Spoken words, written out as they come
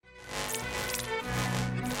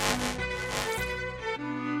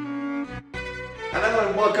Hello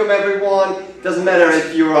and welcome everyone. Doesn't matter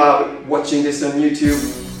if you are watching this on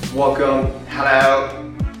YouTube. Welcome,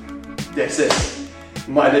 hello. This is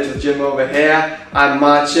my little gym over here. I'm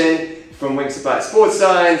Marcin from Wings Applied Sports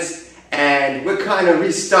Science, and we're kind of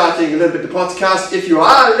restarting a little bit the podcast. If you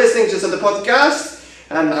are listening just on the podcast,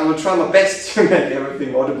 and I will try my best to make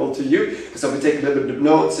everything audible to you, because I'll be taking a little bit of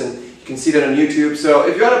notes, and you can see that on YouTube. So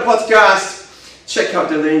if you're on a podcast, check out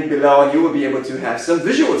the link below, and you will be able to have some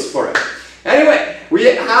visuals for it. Anyway,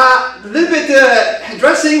 we are a little bit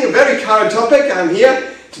addressing a very current topic. I'm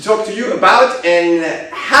here to talk to you about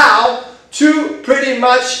and how to pretty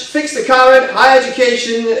much fix the current higher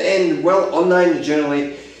education and, well, online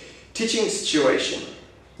generally teaching situation.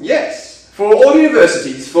 Yes, for all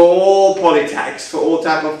universities, for all polytechs, for all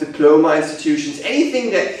type of diploma institutions, anything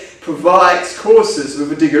that provides courses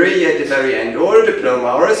with a degree at the very end, or a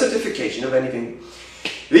diploma, or a certification of anything.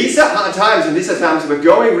 These are hard times, and these are times we're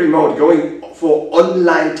going remote, going for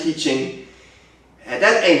online teaching, and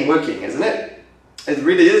that ain't working, isn't it? It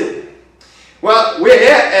really isn't. Well, we're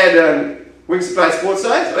here at Wings Applied Sports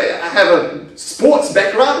Science. I have a sports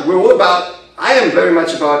background. I am very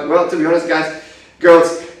much about, well, to be honest, guys,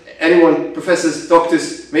 girls, anyone, professors,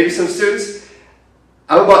 doctors, maybe some students,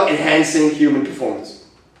 I'm about enhancing human performance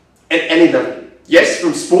at any level. Yes,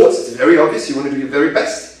 from sports, it's very obvious, you want to do your very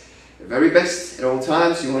best at all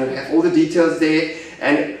times. You want to have all the details there,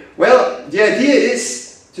 and well, the idea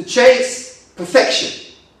is to chase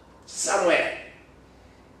perfection somewhere.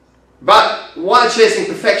 But while chasing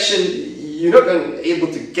perfection, you're not going to be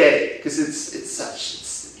able to get it, because it's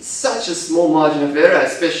such a small margin of error,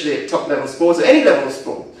 especially at top level sports or any level of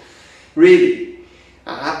sport, really.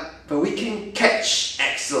 But we can catch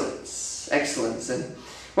excellence, and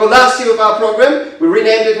well, last year of our program, we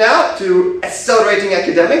renamed it now to Accelerating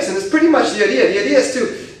Academics, and it's pretty much the idea. The idea is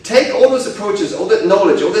to take all those approaches, all that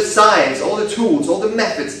knowledge, all the science, all the tools, all the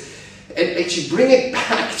methods, and actually bring it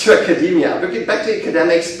back to academia, bring it back to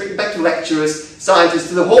academics, bring it back to lecturers, scientists,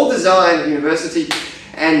 to the whole design of university,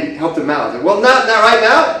 and help them out. And well,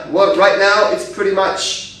 right now, it's pretty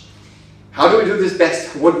much, how do we do this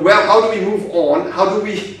best? How do we move on?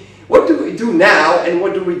 What do we do now, and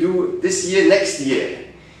what do we do this year, next year?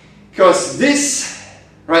 Because this,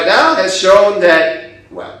 right now, has shown that,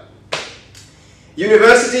 well,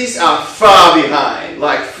 universities are far behind,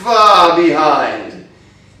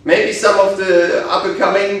 Maybe some of the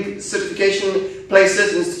up-and-coming certification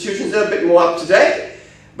places, institutions are a bit more up-to-date,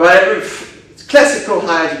 but classical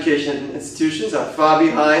higher education institutions are far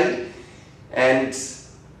behind, and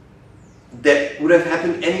that would have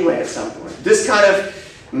happened anyway at some point. This kind of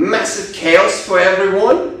massive chaos for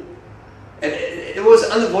everyone, and it was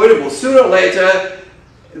unavoidable. Sooner or later,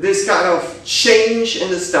 this kind of change in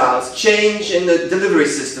the styles, change in the delivery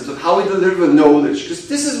systems of how we deliver knowledge, because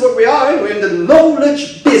this is what we are in. We're in the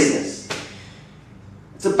knowledge business.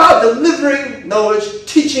 It's about delivering knowledge,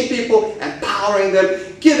 teaching people, empowering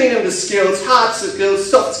them, giving them the skills, hard skills,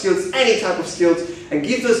 soft skills, any type of skills, and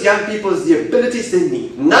give those young people the abilities they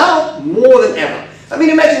need, now more than ever. I mean,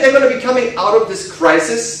 imagine they're going to be coming out of this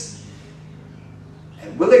crisis.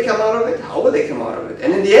 Will they come out of it? How will they come out of it?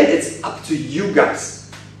 And in the end, it's up to you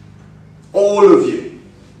guys. All of you,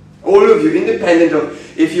 independent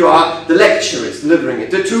of if you are the lecturers delivering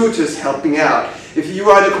it, the tutors helping out, if you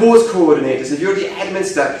are the course coordinators, if you're the admin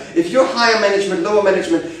staff, if you're higher management, lower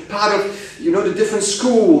management, part of, the different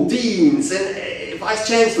school, deans and vice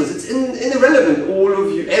chancellors, it's irrelevant. All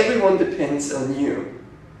of you, everyone depends on you.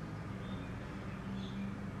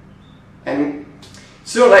 And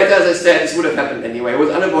sooner or later, as I said, this would have happened anyway. It was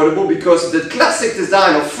unavoidable because the classic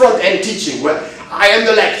design of front-end teaching, where I am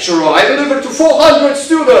the lecturer, I deliver to 400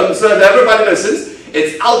 students and everybody listens,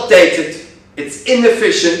 it's outdated, it's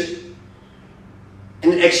inefficient,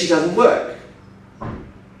 and it actually doesn't work.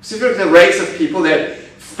 So if you look at the rates of people that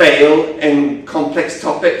fail in complex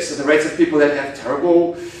topics, and the rates of people that have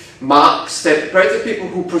terrible marks, the rates of people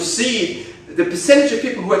who proceed, the percentage of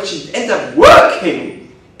people who actually end up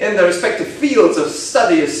working in their respective fields of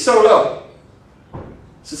study is so low.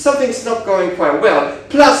 So something's not going quite well.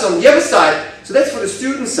 Plus, on the other side, so that's for the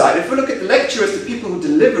student side. If we look at the lecturers, the people who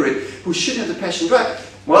deliver it, who should have the passion drive,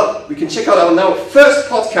 well, we can check out our now first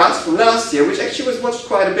podcast from last year, which actually was watched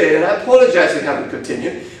quite a bit, and I apologize we haven't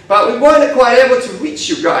continued, but we weren't quite able to reach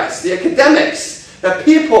you guys, the academics, the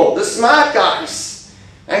people, the smart guys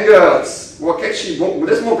and girls. Well, actually,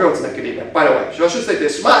 there's more girls in academia, by the way. So I should say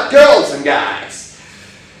there's smart girls and guys.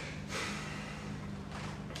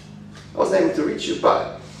 I wasn't able to reach you,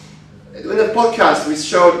 but in the podcast we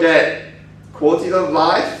showed that quality of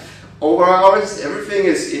life, over hours, everything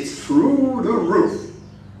it's through the roof.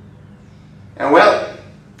 And well,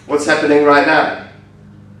 what's happening right now?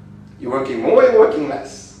 You're working more, you're working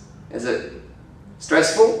less. Is it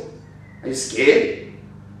stressful? Are you scared?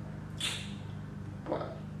 Well,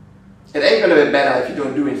 it ain't gonna be better if you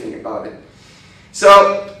don't do anything about it.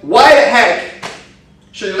 So, why the heck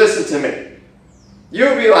should you listen to me?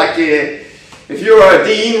 You'll be like, if you're a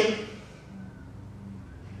dean,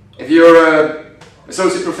 if you're a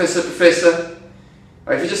associate professor,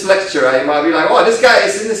 or if you're just a lecturer, you might be like, oh, this guy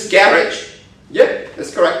is in this garage. Yep,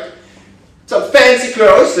 that's correct. Some fancy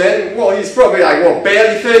clothes, and well, he's probably like, what,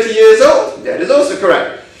 barely 30 years old? That is also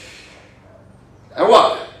correct. And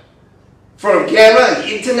what? In front of camera and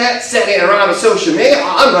the internet, sitting around on social media,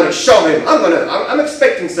 I'm going to show him. I'm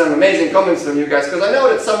expecting some amazing comments from you guys, because I know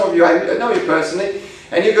that some of you, I know you personally,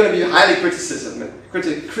 and you're going to be highly critiquing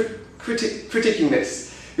this.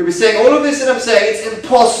 You'll be saying all of this, and I'm saying it's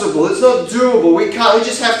impossible, it's not doable, we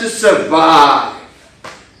just have to survive.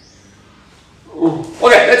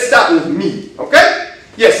 Okay, let's start with me, okay?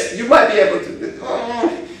 Yes, you might be able to,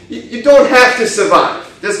 you don't have to survive.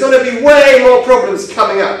 There's going to be way more problems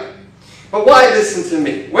coming up. But why listen to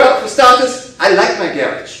me? Well, for starters, I like my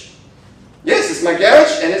garage. Yes, it's my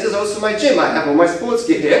garage, and this is also my gym. I have all my sports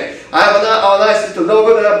gear here. I have a nice little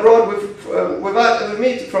logo that I brought with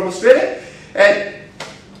me from Australia, and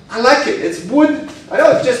I like it. It's wood. I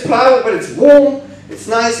know it's just plywood, but it's warm. It's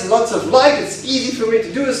nice and lots of light. It's easy for me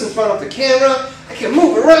to do this in front of the camera. I can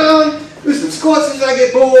move around, do some squats if I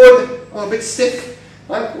get bored, or a bit stiff.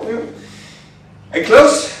 And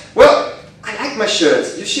clothes, well, I like my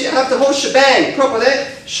shirts. You see, I have the whole shebang, proper there.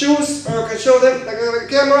 Shoes, I can show them, like the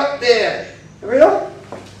camera, there. You know?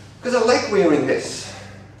 Because I like wearing this.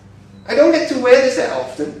 I don't get to wear this that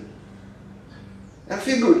often. I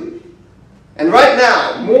feel good. And right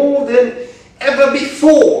now, more than ever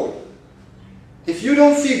before, if you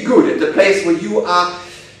don't feel good at the place where you are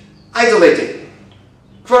isolated,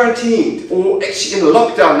 quarantined, or actually in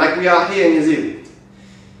lockdown like we are here in New Zealand,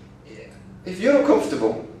 if you're not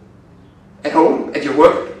comfortable at home, at your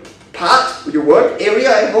work part, your work area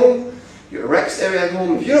at home, your Rex area at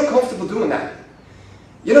home, if you're not comfortable doing that,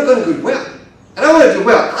 you're not going to do well. And I want to do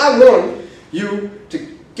well. I want you to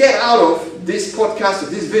get out of this podcast or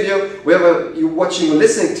this video, wherever you're watching or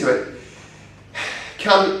listening to it,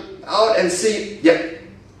 come out and see, yeah,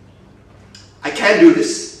 I can do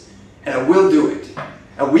this, and I will do it.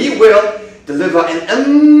 And we will deliver an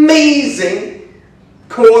amazing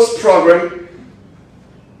course program,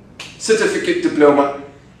 certificate, diploma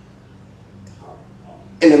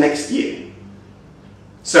in the next year.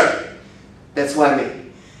 So, that's why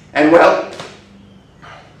me. And well,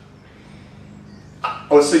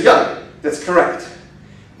 also young, that's correct.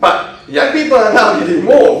 But young people are now getting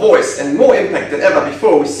more voice and more impact than ever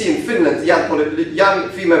before. We see in Finland young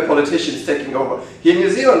female politicians taking over. Here in New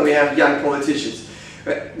Zealand we have young politicians.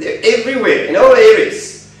 They're everywhere, in all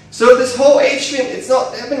areas. So this whole age thing, it's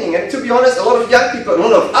not happening. And to be honest, a lot of young people, a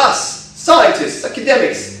lot of us, scientists,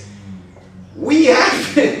 academics, we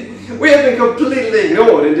have been completely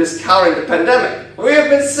ignored in this current pandemic. We have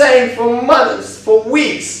been saying for months, for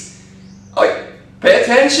weeks, oh, pay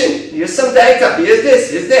attention, here's some data, here's this,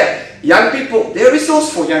 here's that. Young people, they're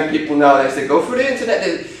resourceful young people nowadays. They go through the internet,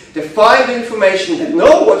 they find the information, they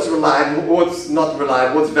know what's reliable, what's not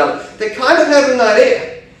reliable, what's valid. They kind of have an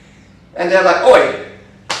idea. And they're like, oi,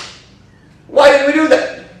 why did we do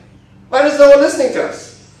that? Why is no one listening to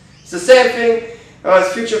us? It's the same thing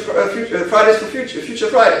as Fridays for Future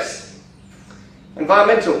Fridays.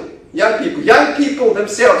 Environmental, young people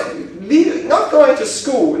themselves, not going to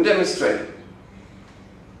school and demonstrating.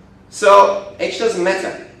 So, age doesn't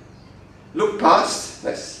matter. Look past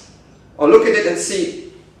this. Or look at it and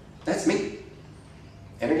see, that's me.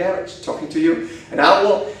 In a garage, talking to you. And I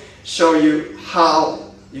will show you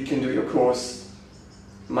how you can do your course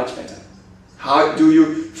much better. How do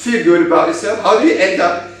you feel good about yourself? How do you end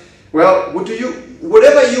up, well,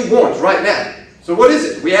 whatever you want right now. So what is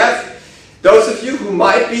it? We have those of you who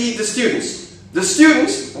might be the students. The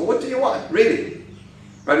students, well, what do you want, really?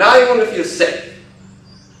 Right now you want to feel safe.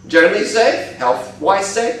 Generally safe, health-wise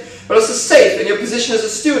safe, but also safe in your position as a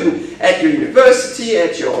student at your university,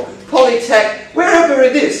 at your polytech, wherever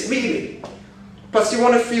it is, really. Plus you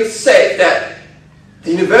want to feel safe that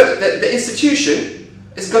the institution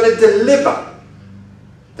is going to deliver.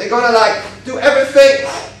 They're going to do everything.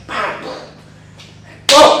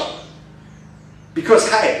 Whoa! Because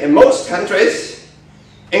hey, in most countries,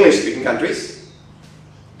 English-speaking countries,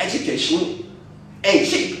 education ain't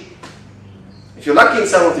cheap. If you're lucky in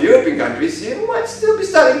some of the European countries, you might still be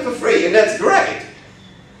studying for free, and that's great.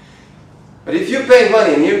 But if you're paying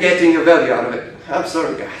money and you're getting your value out of it, I'm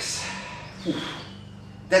sorry guys,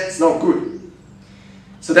 that's not good.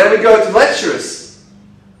 So then we go to lecturers.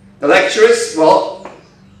 The lecturers, well,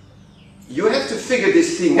 you have to figure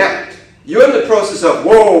this thing out. You're in the process of,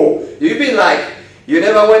 whoa, you've been like, you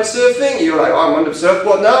never went surfing, you're like, oh, I'm on the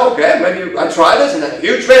surfboard now, okay, maybe I try this, and a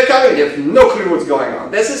huge wave coming, you have no clue what's going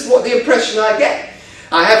on. This is what the impression I get.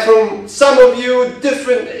 I have from some of you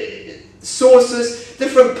different sources,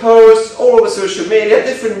 different posts all over social media,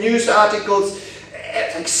 different news articles,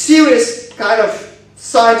 like serious kind of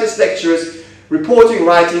scientist lecturers reporting,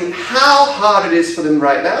 writing how hard it is for them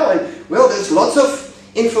right now. And well, there's lots of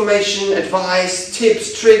information, advice,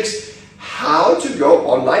 tips, tricks, how to go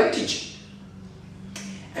online teaching.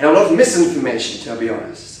 And a lot of misinformation, to be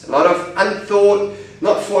honest. A lot of unthought,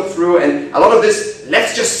 not thought through, and a lot of this,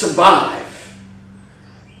 let's just survive.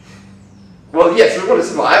 Well, yes, we want to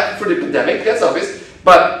survive through the pandemic, that's obvious,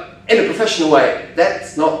 but in a professional way,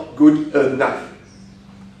 that's not good enough.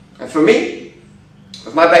 And for me,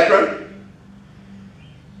 with my background,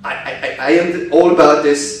 I am all about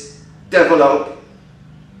this: develop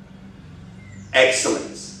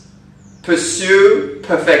excellence, pursue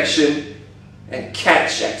perfection, and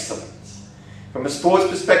catch excellence. From a sports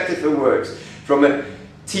perspective, it works. From a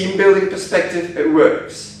team building perspective, it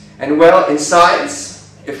works. And well, in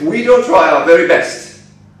science, if we don't try our very best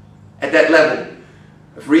at that level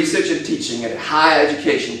of research and teaching at higher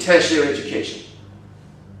education, tertiary education,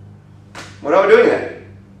 what are we doing then?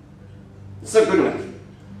 It's not good enough.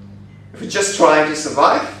 If we're just trying to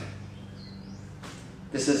survive,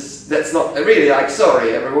 that's not really, like,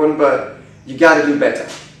 sorry everyone, but you gotta do better.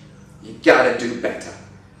 You gotta do better.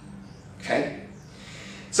 Okay?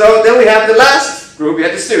 So then we have the last group, we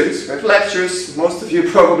have the students, we have lecturers, most of you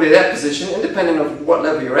probably in that position, independent of what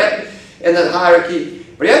level you're at in that hierarchy.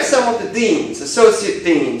 But you have some of the deans, associate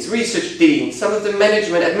deans, research deans, some of the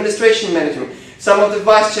management, administration management, some of the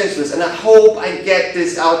vice chancellors, and I hope I get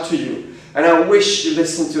this out to you, and I wish you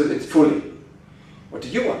listen to it fully. What do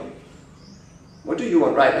you want? What do you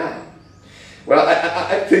want right now? Well,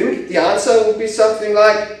 I think the answer would be something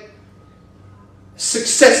like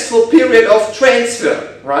successful period of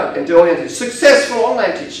transfer, right, into online teaching, successful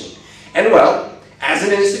online teaching. And well, as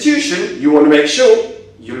an institution, you want to make sure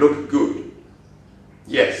you look good.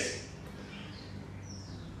 Yes.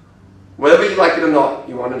 Whether you like it or not,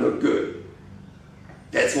 you want to look good.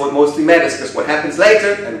 That's what mostly matters, because what happens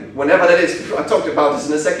later, and whenever that is, I'll talk about this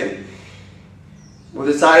in a second, will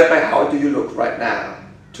decide by how do you look right now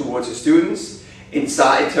towards your students,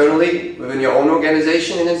 inside, internally, within your own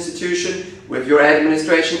organization and institution, with your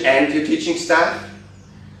administration and your teaching staff,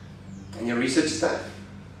 and your research staff.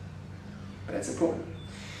 But that's important.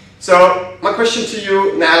 So, my question to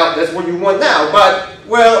you now, that's what you want now, but,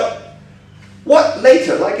 well, what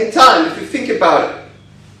later, like in time, if you think about it,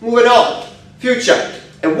 moving on, future,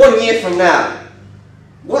 and 1 year from now,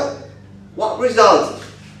 what result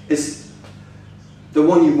is the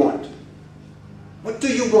one you want? What do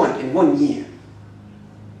you want in 1 year?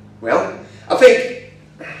 Well, I think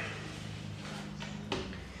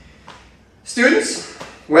students,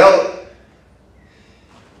 well,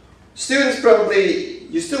 students probably,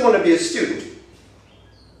 you still want to be a student.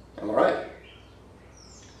 Am I right?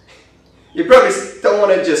 You probably don't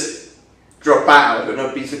want to just drop out or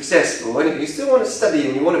not be successful or anything. You still want to study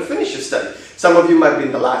and you want to finish your study. Some of you might be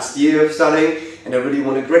in the last year of studying and they really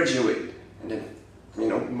want to graduate and then,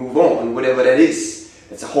 move on, whatever that is.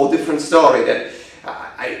 It's a whole different story that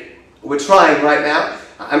we're trying right now.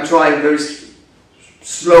 I'm trying very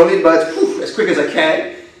slowly, but as quick as I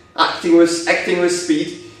can, acting with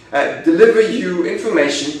speed, deliver you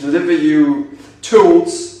information, deliver you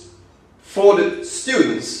tools for the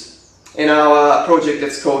students in our project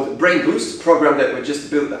that's called Brain Boost, a program that I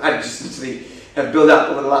just literally have built up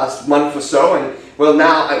over the last month or so. And well,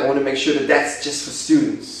 now I want to make sure that that's just for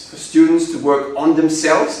students to work on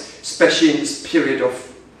themselves, especially in this period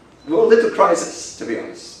of, well, little crisis, to be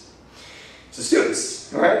honest. So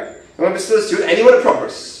students, all right? You want to be still a student and you want to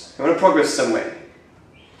progress. You want to progress somewhere.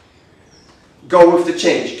 Go with the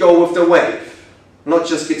change, go with the wave, not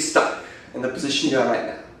just get stuck in the position you are right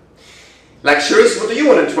now. Lecturers, what do you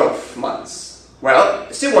want in 12 months? Well,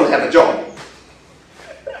 I still want to have a job.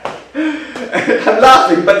 I'm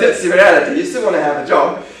laughing, but that's the reality. You still want to have a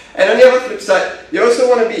job. And on the other flip side, you also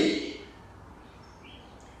want to be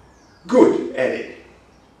good at it.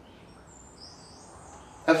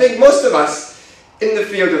 I think most of us in the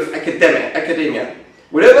field of academia,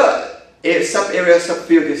 whatever sub-area,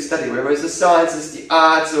 sub-field you study, whether it's the sciences, the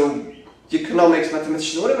arts, or the economics,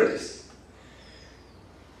 mathematics, whatever it is,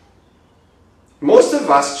 most of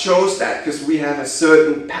us chose that because we have a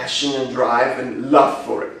certain passion and drive and love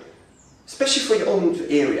for it. especially for your own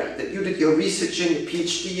area, that you did your research in, your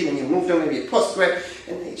PhD, and then you moved on maybe a postgrad,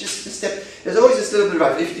 and you just step. There's always this little bit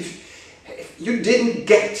of if you didn't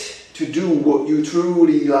get to do what you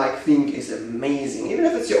truly think is amazing, even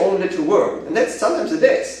if it's your own little world, and that's sometimes it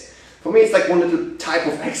is. For me, it's like one little type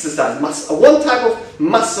of exercise, one type of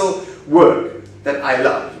muscle work that I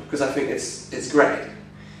love because I think it's great.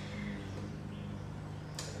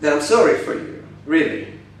 Then I'm sorry for you,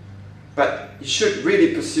 really, but you should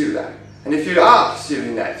really pursue that. And if you are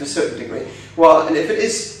pursuing that to a certain degree, well, and if it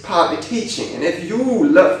is partly teaching, and if you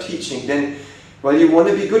love teaching, then, well, you want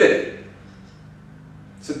to be good at it.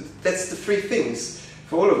 So that's the three things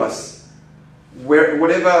for all of us.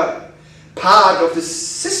 Whatever part of the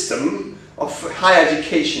system of higher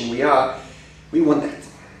education we are, we want that.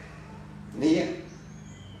 Yeah.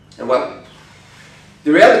 And well,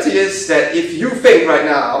 the reality is that if you think right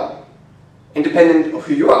now, independent of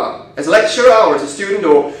who you are, as a lecturer or as a student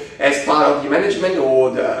or as part of the management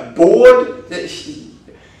or the board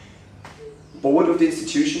of the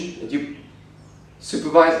institution that you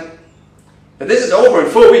supervise, that this is over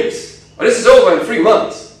in 4 weeks, or this is over in 3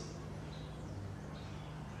 months.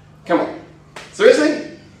 Come on.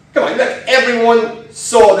 Seriously? Come on, everyone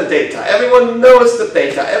saw the data, everyone knows the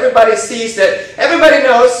data, everybody sees that, everybody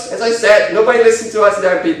knows, as I said, nobody listens to us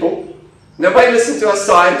young people, nobody listens to us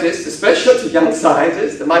scientists, especially to young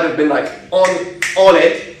scientists that might have been on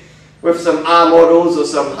it, with some R models or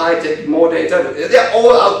some high-tech more data. They're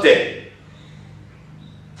all out there.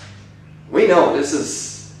 We know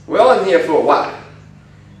we're all in here for a while.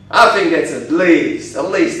 I think that's at least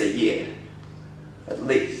a year. At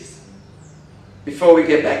least. Before we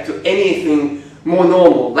get back to anything more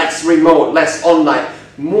normal, less remote, less online,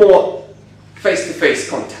 more face-to-face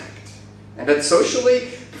contact. And that's socially,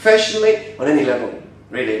 professionally, on any level,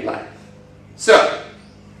 really in life. So,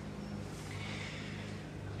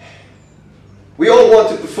 we all want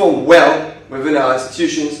to perform well within our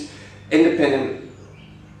institutions, independent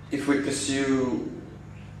if we pursue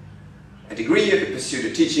a degree, if we pursue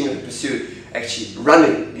the teaching, if we pursue actually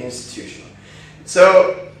running the institution.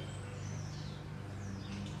 So,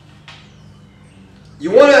 you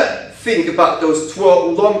want to think about those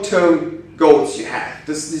 12 long-term goals you have.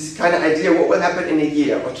 This kind of idea of what will happen in a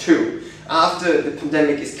year or two after the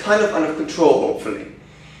pandemic is kind of under control, hopefully.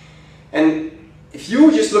 And if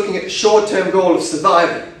you're just looking at the short-term goal of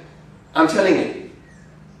surviving, I'm telling you,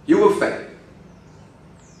 you will fail.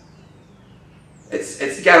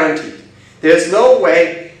 It's guaranteed. There's no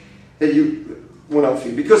way that you will not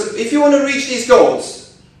fail. Because if you want to reach these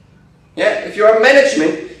goals, if you're a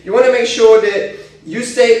management, you want to make sure that you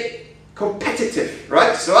stay competitive,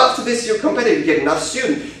 right? So after this, you're competitive. You get enough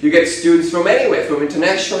students. You get students from anywhere, from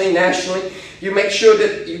internationally, nationally. You make sure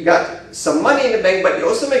that you got some money in the bank, but you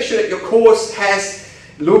also make sure that your course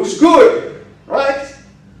looks good, right?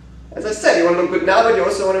 As I said, you want to look good now, but you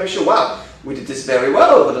also want to make sure, wow, we did this very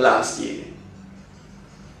well over the last year.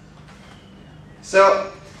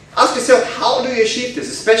 So ask yourself, how do you achieve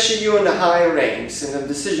this, especially you in the higher ranks, in the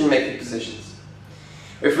decision-making positions?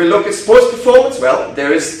 If we look at sports performance, well,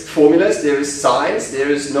 there is formulas, there is science,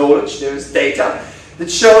 there is knowledge, there is data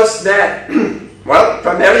that shows that, well,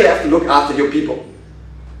 primarily you have to look after your people.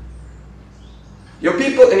 Your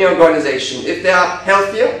people in your organization, if they are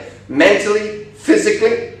healthier, mentally,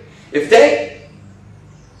 physically, if they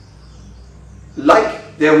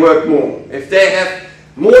like their work more, if they have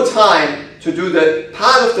more time to do the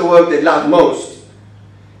part of the work they love most,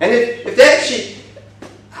 and if they actually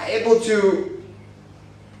are able to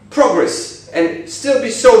progress and still be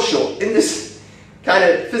social in this kind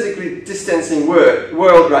of physically distancing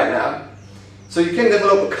world right now, so you can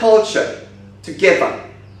develop a culture together.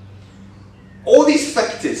 All these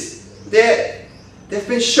factors, they've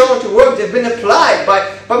been shown to work, they've been applied by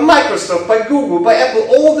Microsoft, by Google, by Apple,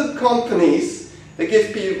 all the companies that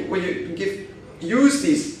use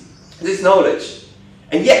this knowledge.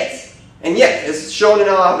 And yet, as shown in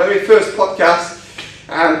our very first podcast,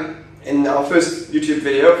 in our first YouTube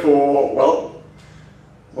video for, well,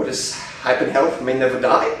 what is Hype and Health May Never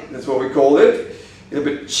Die, that's what we call it. A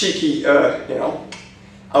little bit cheeky,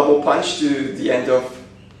 elbow punch to the end of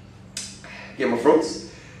Game of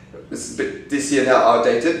Thrones. It's a bit this year now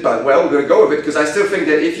outdated, but well, we're going to go with it because I still think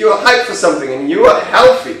that if you are hyped for something and you are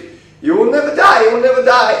healthy, you will never die. You will never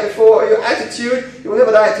die for your attitude. You will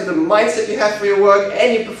never die to the mindset you have for your work,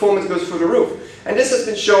 and your performance goes through the roof. And this has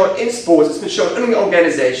been shown in sports, it's been shown in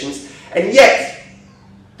organizations, and yet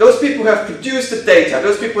those people who have produced the data,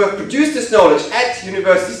 those people who have produced this knowledge at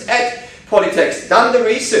universities, at polytechs, done the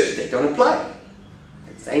research, they don't apply.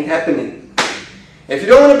 It ain't happening. If you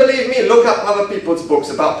don't want to believe me, look up other people's books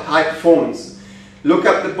about high performance. Look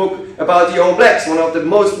up the book about the All Blacks, one of the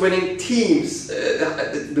most winning teams,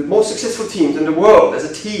 the most successful teams in the world, as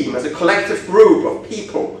a team, as a collective group of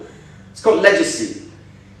people. It's called Legacy.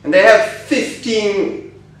 And they have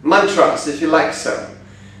 15 mantras, if you like so.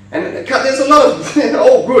 And there's a lot of, they're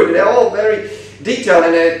all good, they're all very detailed,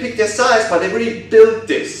 and they pick their size, but they really built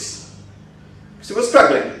this. So we're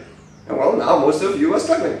struggling. And well, now most of you are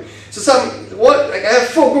struggling. So I have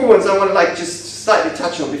 4 good ones I want to just slightly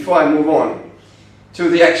touch on before I move on to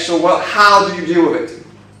the actual, well, how do you deal with it?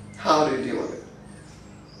 How do you deal with it?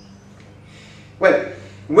 Well,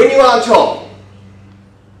 when you are on top,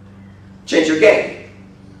 change your game.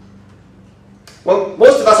 Well,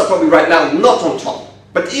 most of us are probably right now not on top.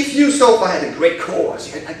 But if you so far had a great course,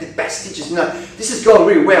 you had like the best teachers, this is going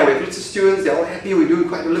really well. We have lots of students, they're all happy, we're doing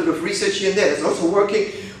quite a little bit of research here and there, there's also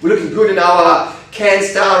working, we're looking good in our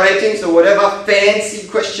CAN-STAR ratings or whatever fancy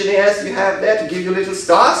questionnaires you have there to give you little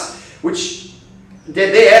stars, which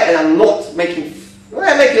they're there, and I'm not making a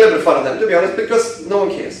little bit of fun of them, to be honest, because no one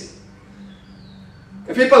cares.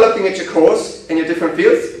 If people are looking at your course in your different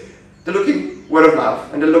fields, they're looking word of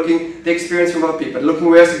mouth, and they're looking the experience from other people, they're looking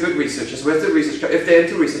where's the good researchers, where's the research, if they're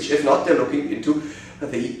into research, if not, they're looking into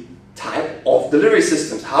the type of delivery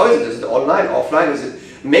systems. How is it? Is it online, offline, is it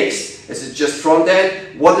mixed, is it just front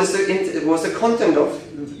end? What's the content of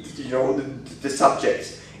the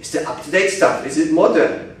subjects? Is it up-to-date stuff? Is it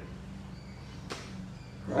modern?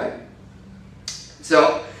 Right?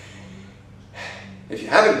 So, if you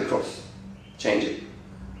have a good course, change it.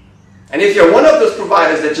 And if you're one of those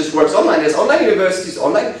providers that just works online, there's online universities,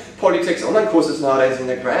 online polytechs, online courses nowadays, and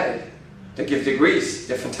they're great. They give degrees.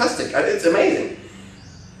 They're fantastic. It's amazing.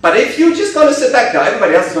 But if you're just going to sit back now,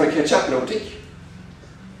 everybody else is going to catch up, nobody.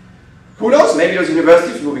 Who knows? Maybe those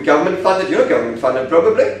universities will be government funded. You're not government funded,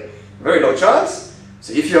 probably. Very low chance.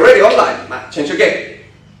 So if you're already online, change your game.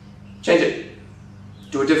 Change it.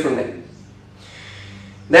 Do it differently.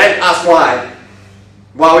 Then ask why.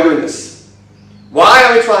 Why are we doing this? Why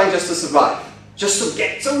are we trying just to survive? Just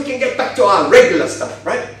so we can get back to our regular stuff,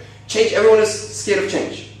 right? Change. Everyone is scared of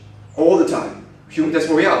change. All the time. That's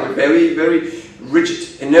where we are. We're very, very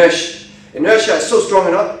rigid. Inertia. Inertia is so strong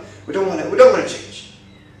enough. We don't want to change.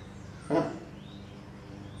 Huh?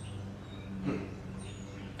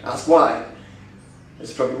 Ask why.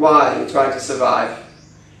 That's probably why you're trying to survive.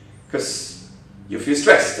 Because you feel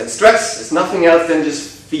stressed. And stress is nothing else than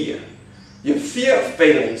just fear. You have fear of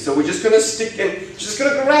failing. So we're just going to stick in, just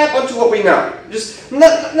going to grab onto what we know. Just, no.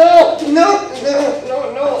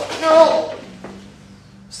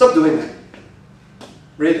 Stop doing that.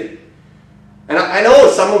 Really. And I know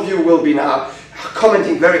some of you will be now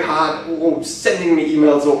commenting very hard, or sending me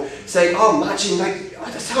emails, or saying, oh, Marcin,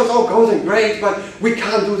 that sounds all golden great, but we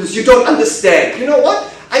can't do this. You don't understand. You know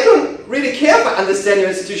what? I don't really care if I understand your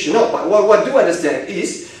institution. No, but what I do understand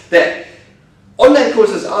is that online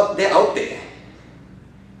courses out there.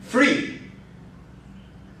 Free.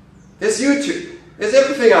 There's YouTube. There's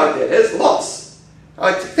everything out there. There's lots.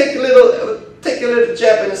 I'll take a little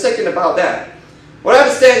jab in a second about that. What I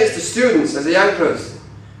understand is the students as a young person.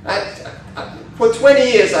 For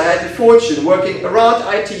 20 years I had the fortune working around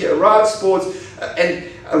IT, around sports, and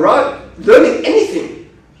around learning anything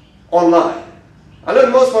online. I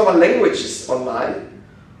learned most of my languages online.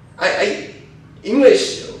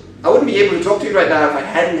 English, I wouldn't be able to talk to you right now if I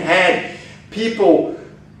hadn't had people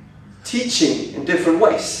teaching in different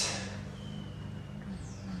ways.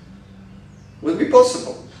 Would it be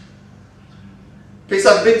possible? Because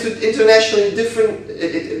I've been to internationally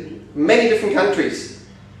many different countries.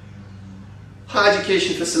 Higher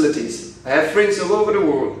education facilities. I have friends all over the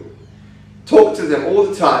world. Talk to them all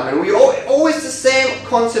the time, and we always the same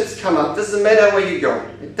concepts come up. Doesn't matter where you go.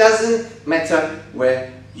 It doesn't matter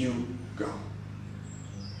where you go.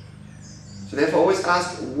 So therefore, always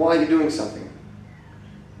ask why you're doing something.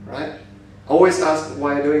 Right? Always ask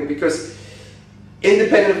why you're doing, because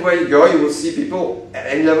independent of where you go, you will see people at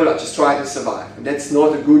any level are just trying to survive. And that's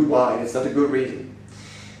not a good why, that's not a good reason.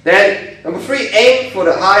 Then, number 3, aim for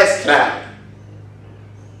the highest cloud.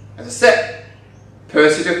 As I said,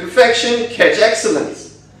 pursuit of perfection, catch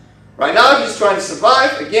excellence. Right now, if you're just trying to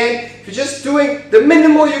survive, again, if you're just doing the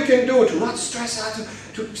minimal you can do to not stress out,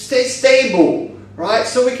 to stay stable, right?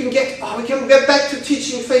 So we can get back to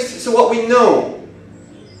teaching face to what we know.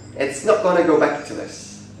 It's not going to go back to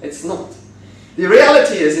this. It's not. The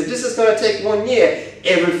reality is, if this is going to take 1 year,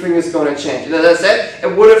 everything is going to change. And as I said,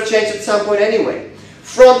 it would have changed at some point anyway.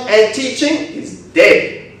 Front-end teaching is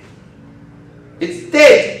dead. It's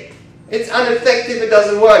dead. It's ineffective. It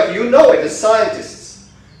doesn't work. You know it as scientists.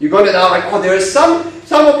 You're going to now like, oh, there are some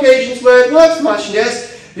occasions where it works much. Yes,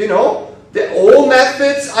 All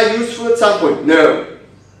methods are useful at some point. No,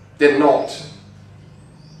 they're not.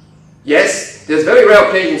 Yes, there's very rare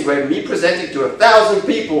occasions where me presenting to 1,000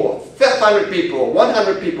 people, or 500 people, or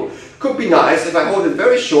 100 people could be nice if I hold it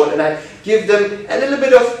very short and I give them a little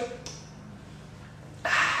bit of,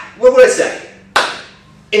 what would I say?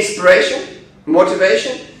 Inspiration,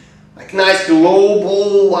 motivation, like nice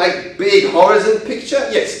global, like big horizon picture.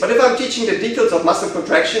 Yes, but if I'm teaching the details of muscle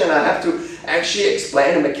contraction and I have to actually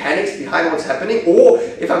explain the mechanics behind what's happening, or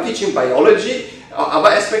if I'm teaching biology, or other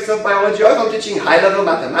aspects of biology, or if I'm teaching high-level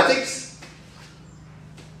mathematics,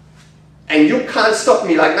 and you can't stop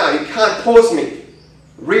me like now, you can't pause me,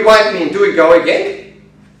 rewind me and do it go again,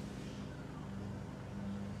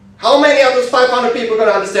 how many of those 500 people are going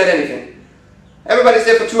to understand anything? Everybody's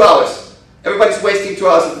there for 2 hours. Everybody's wasting 2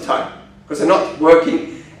 hours of the time because they're not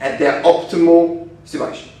working at their optimal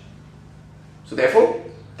situation. So therefore,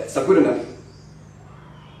 that's not good enough.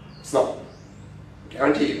 It's not. I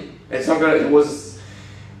guarantee you. It's not good.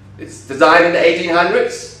 It's designed in the 1800s.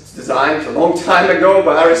 It's designed a long time ago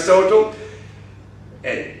by Aristotle.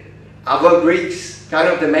 And other Greeks,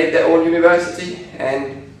 they made their own university,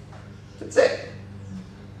 and that's it.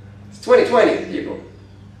 It's 2020, people.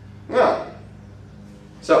 Well.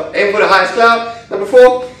 So, aim for the highest cloud. Number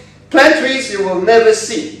 4, plant trees you will never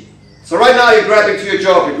see. So right now you're grabbing to your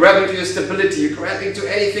job, you're grabbing to your stability, you're grabbing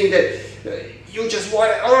to anything that you just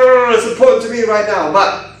want, it's important to me right now.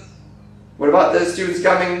 But what about the students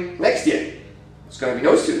coming next year? There's going to be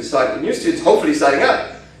no students, new students hopefully starting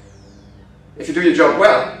up. If you do your job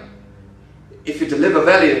well, if you deliver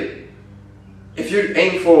value, if you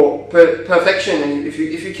aim for perfection, and if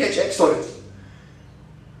you catch excellence,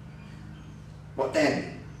 what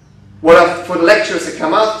then? What are for the lecturers that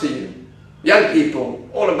come after you? Young people,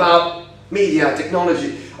 all about media,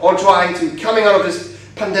 technology, all coming out of this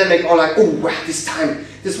pandemic, all like, oh wow, this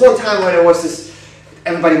one time when there was this,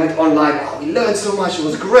 everybody went online, wow, we learned so much, it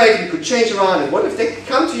was great, we could change around, and what if they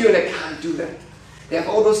come to you and they can't do that? They have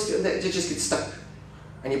all those, they just get stuck.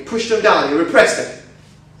 And you push them down, you repress them.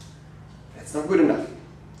 That's not good enough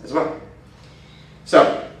as well.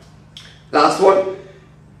 So, last one,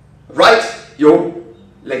 write your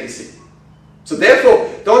legacy. So therefore,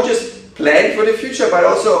 don't just plan for the future, but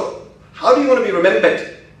also, how do you want to be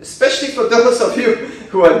remembered? Especially for those of you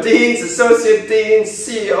who are deans, associate deans,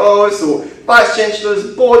 CEOs, or vice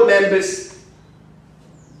chancellors, board members.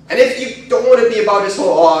 And if you don't want to be about this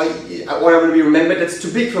whole, I want to be remembered, that's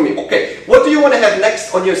too big for me. Okay, what do you want to have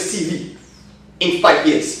next on your CV in 5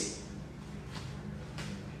 years?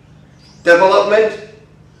 Development,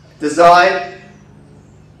 design,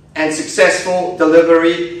 and successful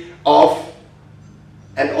delivery of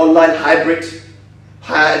an online hybrid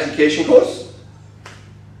higher education course?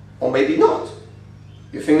 Or maybe not.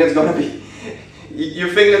 You think that's going to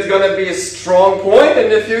be a strong point in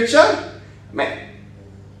the future? Man,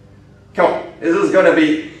 come on, this is going to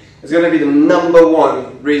be the number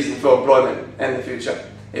one reason for employment in the future.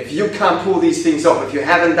 If you can't pull these things off, if you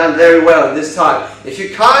haven't done very well in this time, if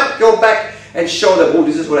you can't go back and show them, oh,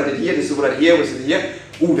 this is what I did here, this is what I did here, this is here,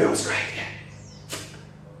 oh, that was great, yeah.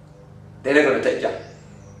 They're not going to take you.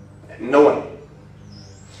 No one.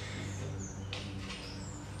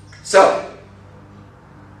 So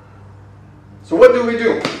what do we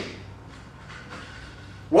do?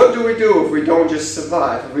 What do we do if we don't just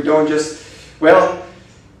survive? If we don't just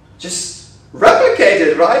replicate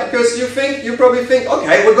it, right? Because you probably think,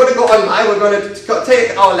 okay, we're going to go online, we're going to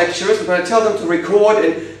take our lecturers, we're going to tell them to record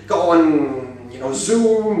and go on,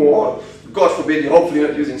 Zoom, or God forbid, hopefully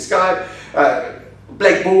not using Skype,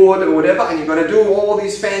 Blackboard or whatever, and you're going to do all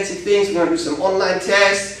these fancy things. We're going to do some online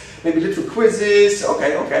tests, maybe little quizzes,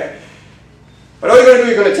 okay. But all you're going to do,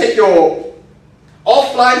 you're going to take your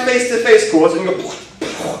offline face-to-face course and you go,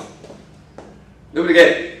 do it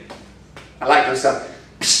again. I like this stuff.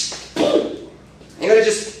 You're going to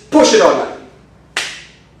just push it online.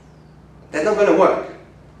 That's not going to work.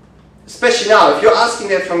 Especially now, if you're asking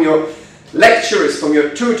that from your lecturers, from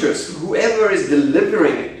your tutors, whoever is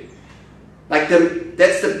delivering it.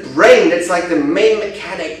 That's the brain, that's like the main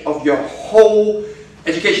mechanic of your whole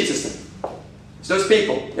education system. It's those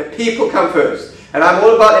people. The people come first. And I'm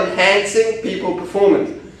all about enhancing people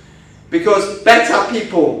performance. Because better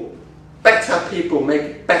people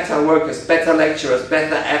make better workers, better lecturers,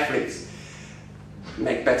 better athletes,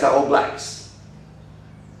 make better All Blacks.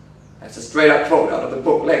 That's a straight up quote out of the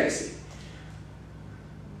book Legacy.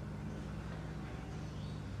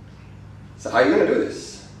 So how are you going to do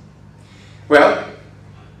this? Well,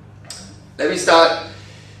 let me start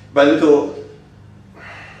by a little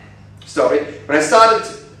story. When I started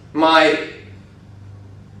my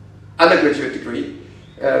undergraduate degree,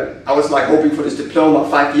 I was like hoping for this diploma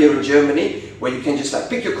 5-year in Germany, where you can just like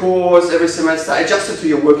pick your course every semester, adjust it to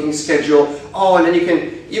your working schedule. Oh, and then you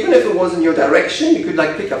can, even if it wasn't your direction, you could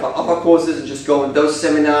like pick up other courses and just go on those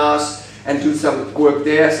seminars and do some work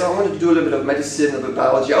there. So I wanted to do a little bit of medicine, a little bit of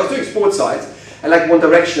biology. I was doing sports science. I like one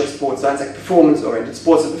direction of sports science, like performance-oriented,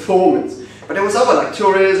 sports and performance. But there was other, like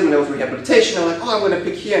tourism, and there was rehabilitation. I'm like, oh, I'm going to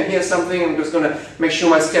pick here and here something. I'm just going to make sure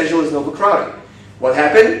my schedule isn't overcrowded. What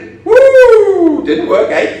happened? Woo! Didn't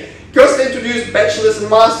work, eh? Because they introduced bachelors and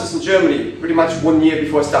masters in Germany pretty much 1 year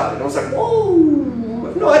before I started. And I was like, whoa! I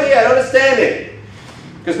have no idea, I don't understand it.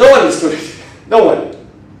 Because no one understood it. No one.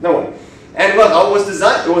 And well, how it was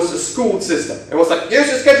designed? It was a school system. It was like, here's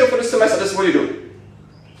your schedule for the semester, this is what you do.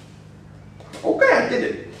 Okay, I did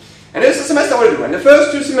it. And this is the semester I want to do. And the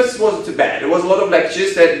first 2 semesters wasn't too bad. There was a lot of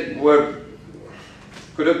lectures that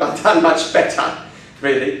could have done much better,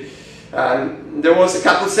 really. There was a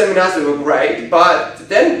couple of seminars that were great, but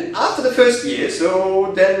then after the first year,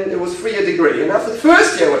 so then it was 3-year degree, and after the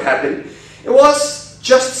first year what happened, it was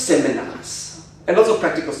just seminars, and lots of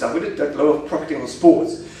practical stuff. We did like, a lot of practical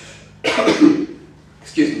sports.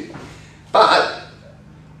 Excuse me. But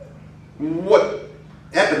what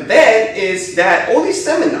happened then is that all these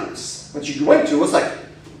seminars that you went to was like,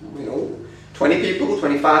 20 people,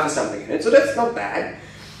 25 or something in it, so that's not bad.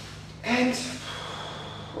 And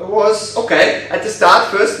it was, okay, at the start,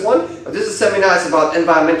 first one, this is a seminar is about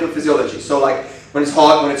environmental physiology. So like when it's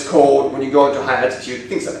hot, when it's cold, when you go into high altitude,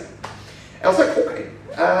 things like that. And I was like, okay.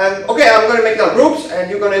 Okay, I'm going to make now groups, and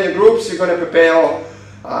you're going to, in your groups, you're going to prepare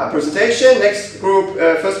a presentation. Next group,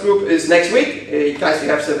 first group is next week. You guys, you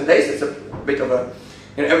have 7 days. It's a bit of a,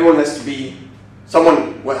 everyone has to be,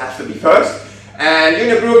 someone will have to be first. And you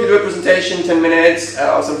in a group, you do a presentation, 10 minutes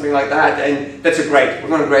or something like that, and that's a grade. We're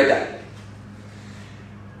going to grade that.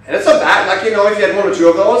 And it's not bad, like, if you had 1 or 2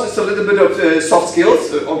 of those, it's a little bit of soft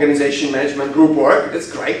skills, organization, management, group work,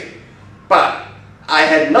 it's great. But I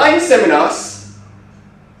had 9 seminars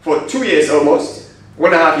for 2 years almost,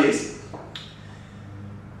 1.5 years.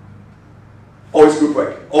 Always group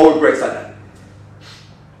work, all grades like that.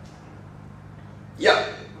 Yeah.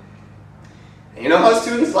 And you know how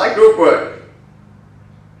students like group work?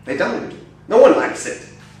 They don't. No one likes it.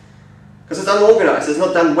 Because it's unorganized, it's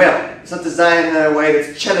not done well. It's not designed in a way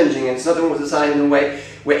that's challenging, and it's not designed in a way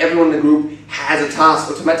where everyone in the group has a task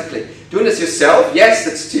automatically. Doing this yourself, yes,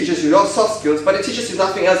 that teaches you lots of soft skills, but it teaches you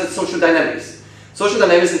nothing else than social dynamics. Social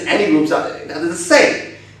dynamics in any groups are the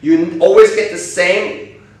same. You always get the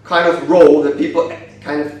same kind of role that people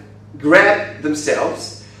kind of grab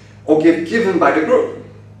themselves or get given by the group.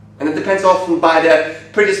 And it depends often by their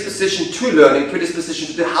predisposition to learning,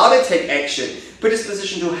 predisposition to how they take action,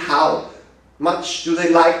 predisposition to how much do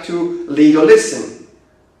they like to lead or listen,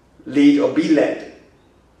 lead or be led.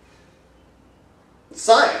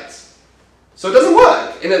 Science. So it doesn't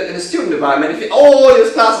work in a student environment if all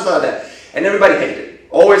those classes are there. And everybody hated it.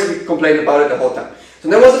 Always we complained about it the whole time. So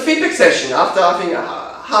there was a feedback session after, I think,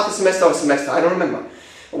 half a semester or a semester, I don't remember.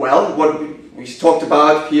 Well, what we talked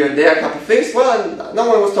about here and there, a couple of things. Well, no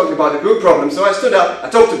one was talking about the group problem, so I stood up, I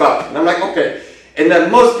talked about it, and I'm like, okay, in the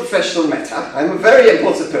most professional matter, I'm a very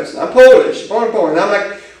impulsive person. I'm Polish, born in Poland. I'm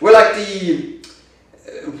like, we're like the,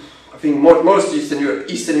 I think most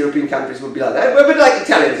Eastern European countries would be like that. We're a bit like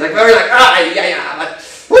Italians, like very like,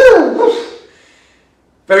 but woo.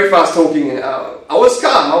 Very fast talking. And I was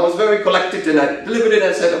calm, I was very collected, and I delivered it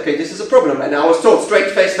and I said, okay, this is a problem. And I was told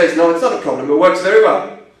straight face, no, it's not a problem, it works very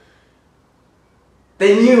well.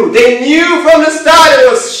 They knew from the start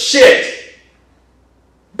it was shit.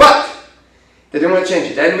 But they didn't want to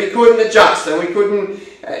change it, and we couldn't adjust, and we couldn't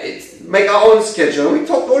make our own schedule. And we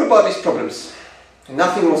talked all about these problems, and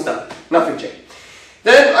nothing was done, nothing changed.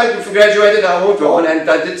 Then I graduated, I moved on, and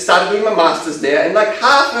I started doing my masters there. And like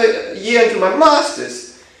half a year into my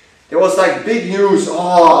masters, there was like big news.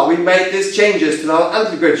 Oh, we made these changes to our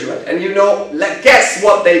undergraduate, and guess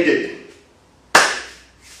what they did?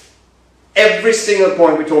 Every single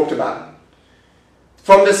point we talked about.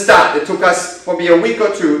 From the start, it took us probably a week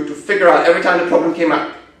or 2 to figure out every time the problem came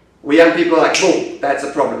up. We young people are like, boom, that's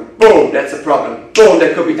a problem. Boom, that's a problem. Boom,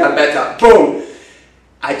 that could be done better. Boom,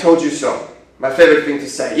 I told you so. My favorite thing to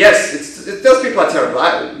say. Yes, those people are terrible.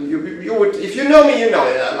 You would, if you know me, you know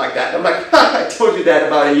that I'm like that. I'm like, I told you that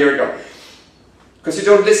about a year ago. Because you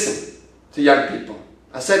don't listen to young people.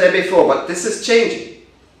 I said that before, but this is changing.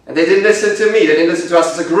 And they didn't listen to me, they didn't listen to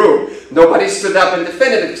us as a group. Nobody stood up and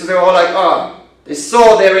defended it, because they were all like, oh, they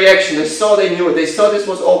saw their reaction, they saw they knew it, they saw this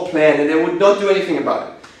was all planned, and they would not do anything about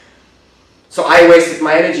it. So I wasted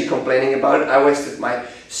my energy complaining about it, I wasted my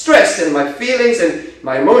stressed and my feelings and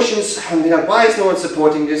my emotions, and like, why is no one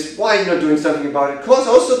supporting this? Why are you not doing something about it? Because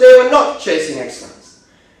also they were not chasing excellence.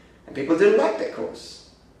 And people didn't like that course.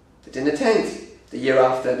 They didn't attend the year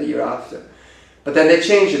after, the year after. But then they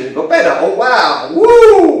changed it and got better. Oh wow,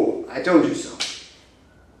 woo! I told you so.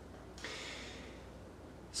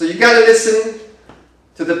 So you gotta listen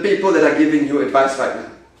to the people that are giving you advice right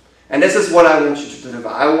now. And this is what I want you to deliver.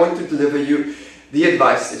 I want to deliver you the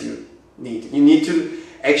advice that you need. You need to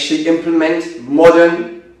actually implement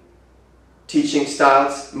modern teaching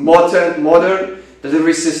styles, modern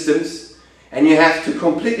delivery systems, and you have to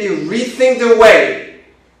completely rethink the way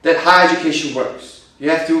that higher education works.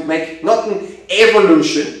 You have to make not an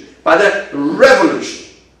evolution, but a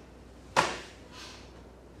revolution.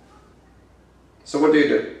 So what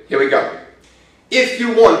do? Here we go. If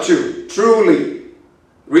you want to truly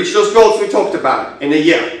reach those goals we talked about in a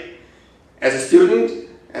year, as a student,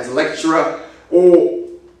 as a lecturer, or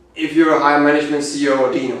if you're a higher management CEO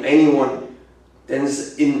or dean or anyone then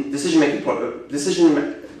is in decision maker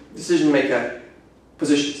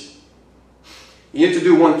positions, you need to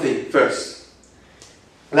do one thing first.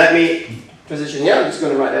 Let me transition here. I'm just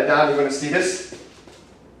going to write that down. You're going to see this.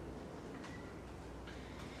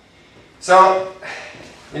 So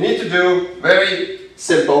you need to do very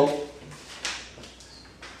simple,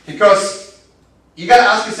 because you got to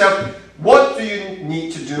ask yourself, what do you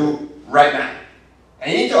need to do right now?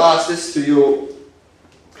 And you need to ask this to your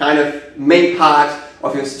kind of main part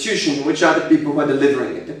of your institution, which are the people who are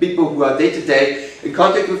delivering it, the people who are day to day in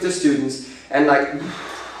contact with the students, and like,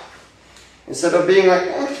 instead of being like,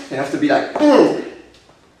 they have to be like,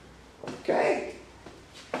 okay.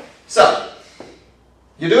 So,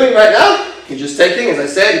 you're doing right now, you're just taking, as I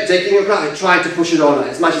said, you're taking your class, you're trying to push it online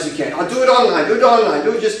as much as you can. Do it online,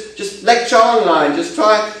 just lecture online, just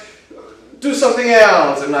try, do something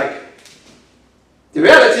else. And like, the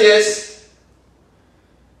reality is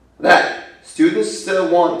that students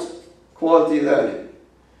still want quality learning.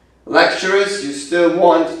 Lecturers, you still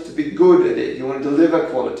want to be good at it, you want to deliver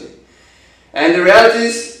quality. And the reality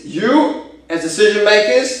is, you, as decision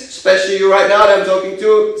makers, especially you right now that I'm talking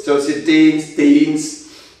to, associate deans,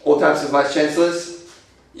 all types of vice chancellors,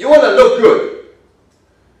 you want to look good.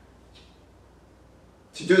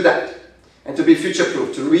 To do that, and to be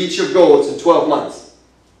future-proof, to reach your goals in 12 months,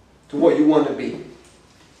 to what you want to be,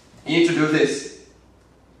 you need to do this.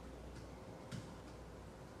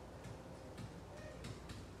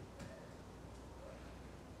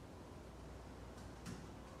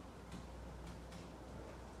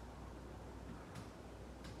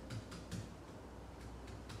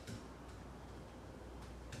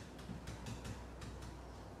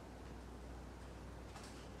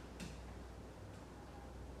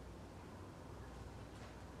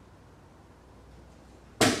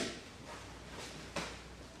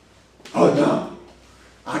 Oh no,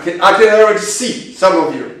 I can already see some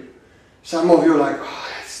of you. Some of you are like, oh,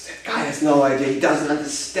 that guy has no idea, he doesn't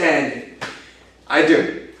understand it. I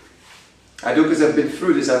do because I've been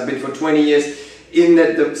through this. I've been for 20 years in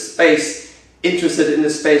that space, interested in the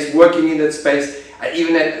space, working in that space.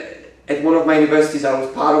 Even at one of my universities, I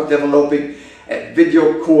was part of developing a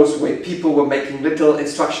video course where people were making little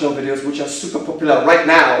instructional videos, which are super popular right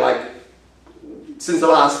now, like since the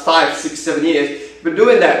last 5, 6, 7 years. Been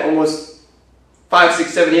doing that almost 5,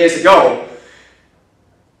 6, 7 years ago,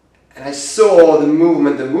 and I saw the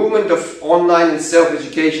movement of online and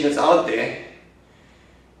self-education that's out there,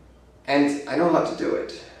 and I know how to do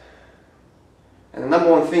it. And the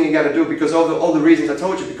number one thing you got to do, because all the reasons I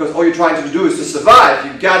told you, because all you're trying to do is to survive,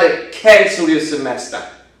 you got to cancel your semester.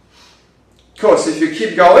 Of course, if you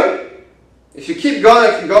keep going like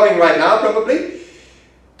you're going right now, probably,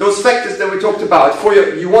 those factors that we talked about,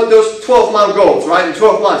 you want those 12-month goals, right? In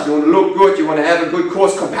 12 months, you want to look good, you want to have a good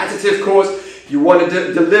course, competitive course, you want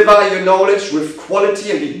to deliver your knowledge with quality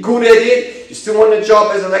and be good at it, you still want a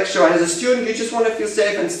job as a lecturer, and as a student, you just want to feel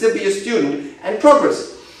safe and still be a student and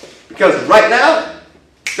progress. Because right now,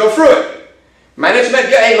 go through it. Management,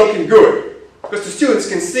 you ain't looking good. Because the students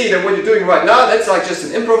can see that what you're doing right now, that's like just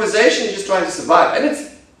an improvisation, you're just trying to survive. And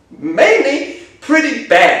it's mainly pretty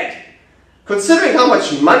bad. Considering how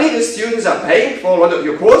much money the students are paying for a lot of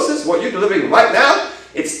your courses, what you're delivering right now,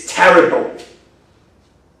 it's terrible.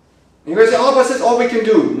 You're going to say, oh, but that's all we can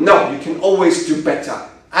do. No, you can always do better.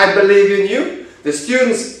 I believe in you. The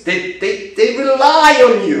students, they rely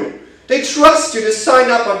on you. They trust you to sign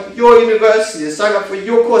up on your university, to sign up for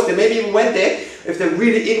your course. They maybe even went there if they're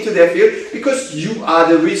really into their field, because you are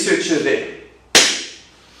the researcher there.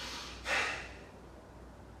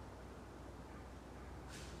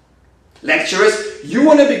 Lecturers, you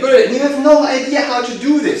want to be good at it and you have no idea how to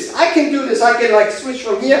do this. I can do this, I can like switch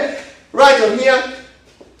from here, right on here.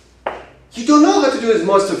 You don't know how to do this,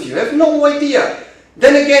 most of you have no idea.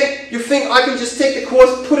 Then again, you think I can just take the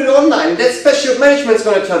course, put it online. That's special management's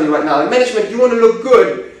going to tell you right now. In management, you want to look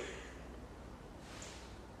good.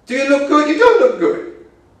 Do you look good? You don't look good.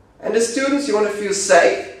 And the students, you want to feel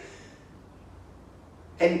safe.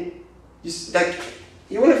 And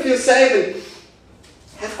you want to feel safe and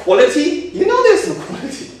have quality. You know there's no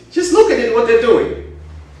quality. Just look at it, what they're doing.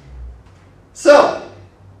 So,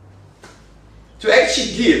 to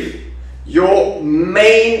actually give your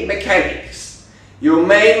main mechanics, your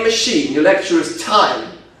main machine, your lecturer's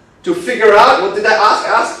time to figure out, what did I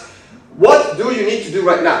ask? What do you need to do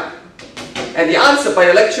right now? And the answer by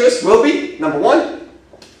the lecturers will be, number one,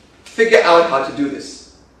 figure out how to do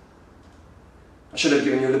this. I should have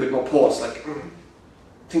given you a little bit more pause, like,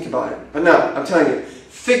 think about it. But no, I'm telling you,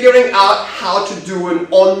 figuring out how to do an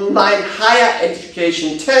online higher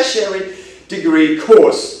education tertiary degree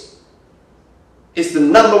course is the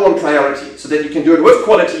number one priority, so that you can do it with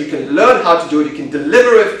quality, you can learn how to do it, you can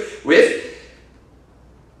deliver it with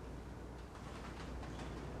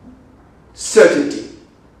certainty.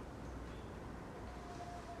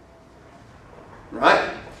 Right?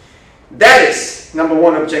 That is number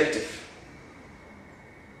one objective.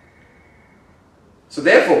 So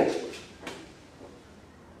therefore,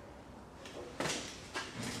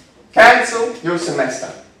 cancel your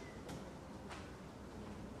semester.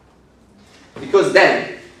 Because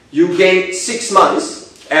then you gain 6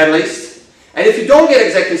 months at least. And if you don't get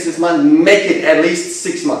exactly 6 months, make it at least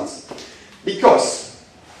 6 months. Because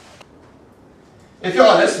if you're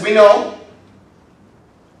honest, we know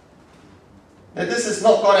that this is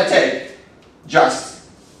not going to take just,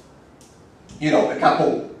 a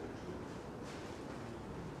couple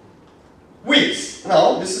weeks.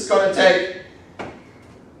 No, this is going to take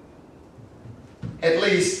at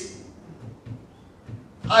least,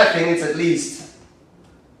 I think it's at least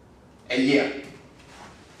a year.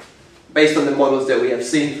 Based on the models that we have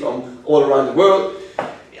seen from all around the world.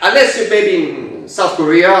 Unless you're maybe in South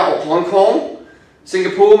Korea or Hong Kong,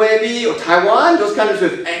 Singapore maybe, or Taiwan, those countries who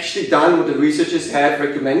have actually done what the researchers have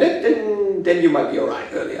recommended, then you might be alright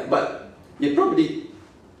earlier. But you probably,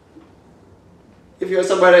 if you're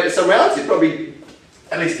somewhere else, you're probably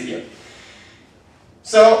at least a year.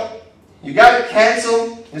 So, you got to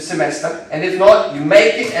cancel the semester, and if not, you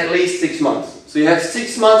make it at least 6 months. So you have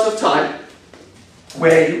 6 months of time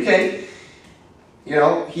where you can,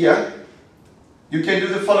 here, you can do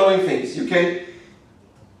the following things. You can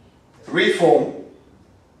reform,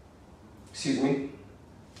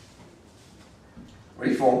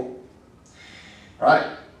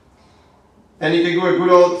 right? Then you can do a good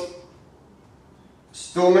old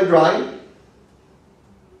Sturm und Drang.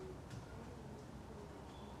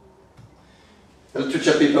 The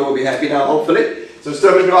literature people will be happy now, hopefully. So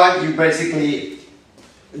Sturm und Drang, you basically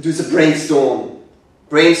do the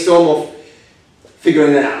brainstorm of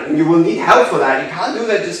figuring it out. And you will need help for that. You can't do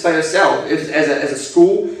that just by yourself. As a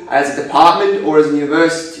school, as a department, or as a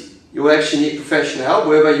university, you will actually need professional help.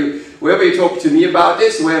 Wherever you talk to me about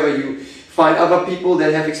this, wherever you find other people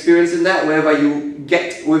that have experience in that, wherever you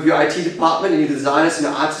get with your IT department and your designers and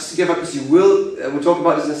your artists together, because you will, we'll talk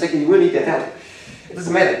about this in a second, you will need that help. It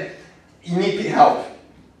doesn't matter. You need help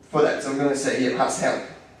for that. So I'm going to say here, has help.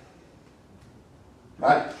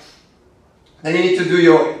 Right? Then you need to do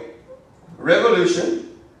your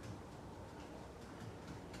revolution,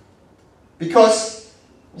 because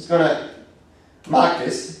it's going to mark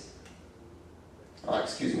this. Oh,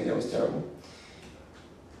 excuse me, that was terrible.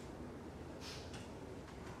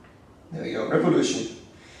 There we go, revolution.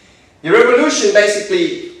 Your revolution,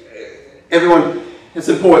 basically, everyone, it's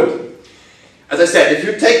important. As I said, if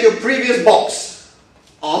you take your previous box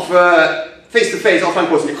of face-to-face offline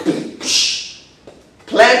course and you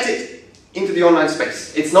plant it into the online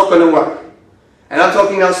space, it's not going to work. And I'm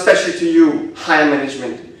talking now especially to you, higher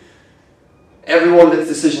management. Everyone that's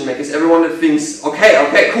decision makers, everyone that thinks,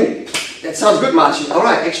 okay, cool. That sounds good, Marcin.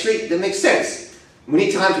 Alright, actually, that makes sense. We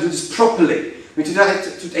need time to do this properly. We need time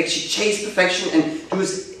to actually chase perfection and do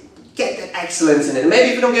this, get that excellence in it. And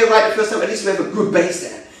maybe if we don't get it right the first time, at least we have a good base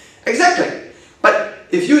there. Exactly. But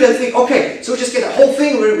if you then think, okay, so we just get the whole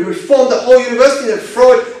thing, we reform the whole university and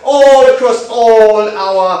throw it all across all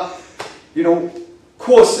our,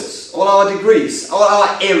 courses, all our degrees, all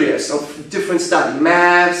our areas of different study,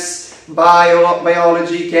 maths,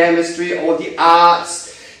 biology, chemistry, all the arts,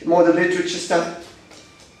 more the literature stuff.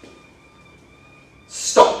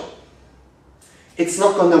 Stop. It's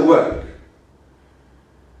not going to work.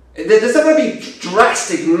 There's not going to be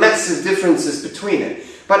drastic, massive differences between it.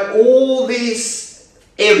 But all these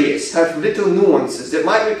areas have little nuances that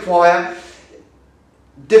might require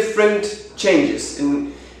different changes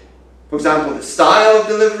in, for example, the style of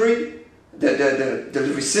delivery, the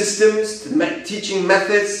delivery systems, the teaching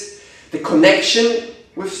methods, the connection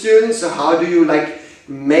with students. So how do you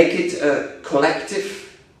make it a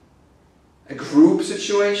collective, a group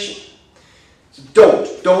situation? So don't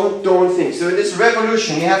think. So in this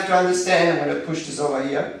revolution, you have to understand, I'm going to push this over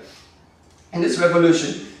here. In this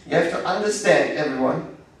revolution, you have to understand,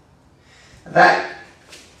 everyone, that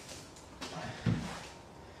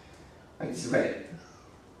it's red.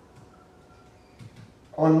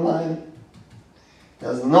 Online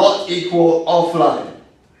does not equal offline.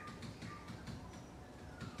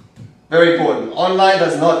 Very important. Online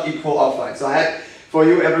does not equal offline. So I have for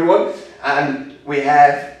you, everyone, and we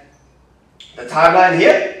have the timeline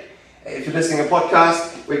here. If you're listening to a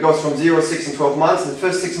podcast, it goes from 0, 6 and 12 months. In the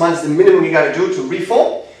first 6 months, the minimum you got to do to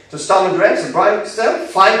reform, to start with grants and grind style,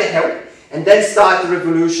 find the help, and then start the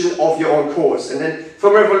revolution of your own course. And then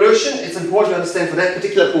from revolution, it's important to understand for that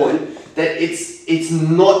particular point that it's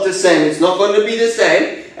not the same. It's not going to be the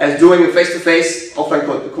same as doing a face-to-face offline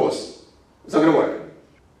course. It's not going to work.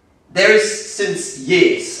 There is, since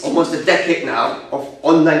years, almost a decade now, of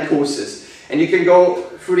online courses. And you can go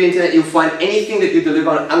through the internet, you'll find anything that you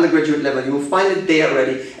deliver on undergraduate level, you will find it there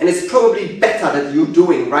already. And it's probably better that you're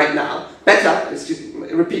doing right now. Better,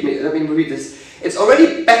 repeat this. It's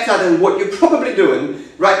already better than what you're probably doing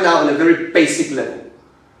right now on a very basic level.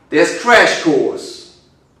 There's Crash Course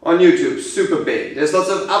on YouTube, super big. There's lots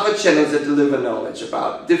of other channels that deliver knowledge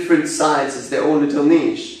about different sciences, their own little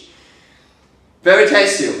niche.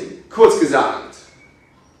 Veritasium, Kurzgesagt.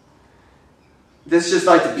 There's just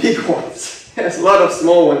the big ones. There's a lot of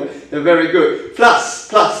small ones, they're very good. Plus,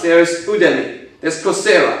 there's Udemy, there's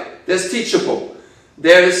Coursera, there's Teachable,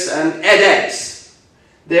 there's edX,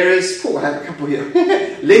 there is, I have a couple here,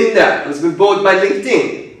 Lynda, it's been bought by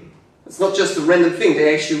LinkedIn. It's not just a random thing,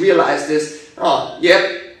 they actually realize this,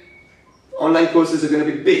 online courses are going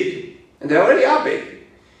to be big, and they already are big.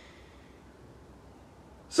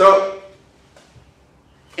 So,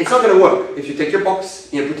 it's not going to work if you take your box,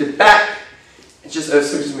 you put it back. It's just,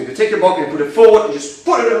 you take your box and put it forward and just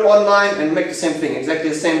put it online and make the same thing, exactly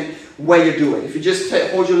the same way you do it. If you just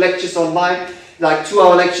hold your lectures online, like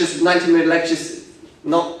 2-hour lectures, 90-minute lectures,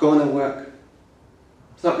 not going to work.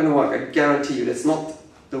 It's not going to work, I guarantee you. That's not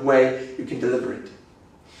the way you can deliver it.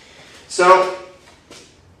 So,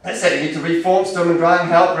 as I said, you need to reform, storm and drying,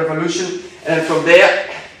 help, revolution, and then from there,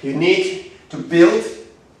 you need to build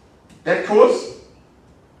that course.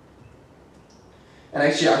 And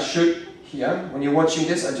actually, I should here, when you're watching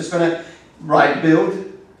this, I'm just going to write build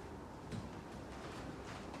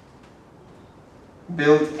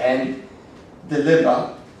and deliver.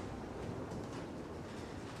 I'm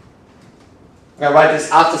going to write this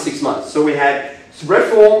after 6 months. So we had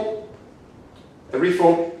reform,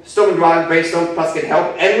 storm and drive, brainstorm, plus get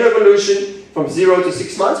help, and revolution from 0 to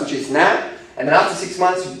 6 months, which is now. And then after 6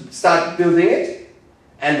 months, you start building it,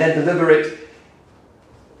 and then deliver it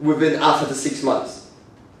after the 6 months.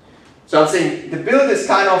 So I'm saying the build is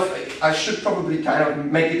I should probably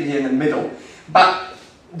make it here in the middle. But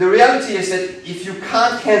the reality is that if you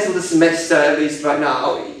can't cancel the semester, at least right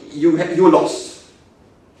now, you're lost.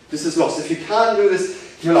 This is lost. If you can't do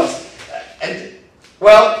this, you're lost. And,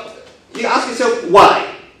 well, you ask yourself,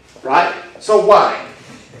 why? Right? So why?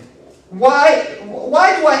 Why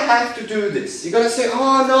do I have to do this? You're going to say,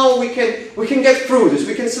 oh no, we can get through this,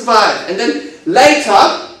 we can survive. And then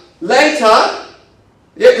later,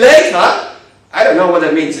 I don't know what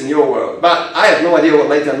that means in your world, but I have no idea what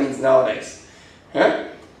later means nowadays. Yeah?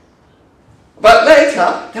 But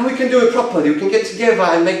later, then we can do it properly, we can get together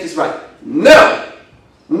and make this right. No!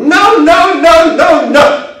 I'm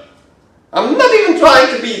not even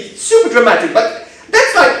trying to be super dramatic, but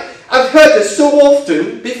that's I've heard this so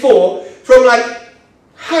often before from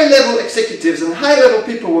high-level executives and high-level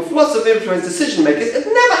people with lots of influence, decision makers. It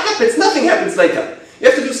never happens, nothing happens later. You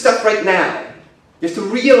have to do stuff right now. You have to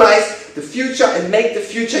realize the future and make the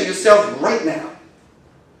future yourself right now.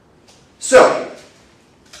 So,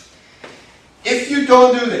 if you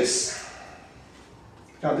don't do this,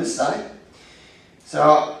 on this side,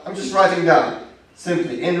 so I'm just writing down,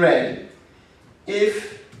 simply, in red,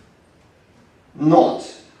 if not,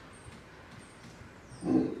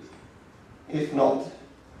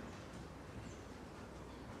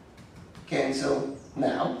 cancel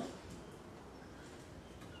now.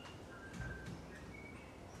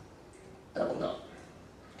 Double no.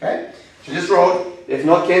 Okay? So just wrote, if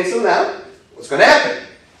not cancel now, what's going to happen?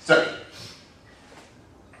 So,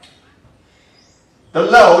 the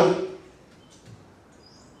load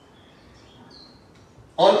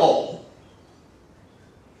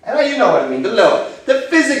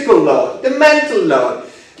physical load, the mental load,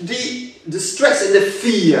 the stress and the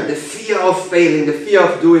fear of failing, the fear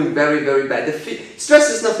of doing very, very bad. Stress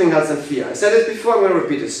is nothing else than fear. I said it before, I'm going to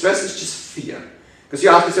repeat it. Stress is just fear. Because you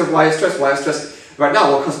ask yourself, why is stress? Why is stress right now?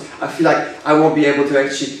 Well, because I feel like I won't be able to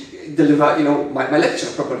actually deliver, my lecture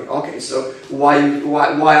properly. Okay, so why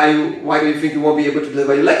do you think you won't be able to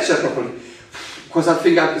deliver your lecture properly? Because I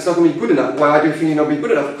think it's not going to be good enough. Why do you think you're not being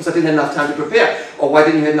good enough? Because I didn't have enough time to prepare. Or why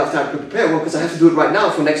didn't you have enough time to prepare? Well, because I have to do it right now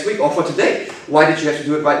for next week or for today. Why did you have to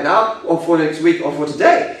do it right now or for next week or for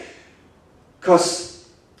today? Because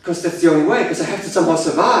that's the only way. Because I have to somehow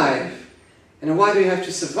survive. And why do you have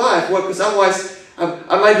to survive? Well, because otherwise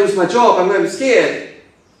I might lose my job. I'm going to be scared.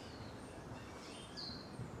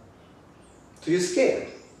 So you're scared.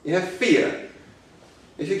 You have fear.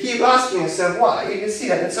 If you keep asking yourself why, you can see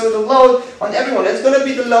that. And so the load on everyone, it's going to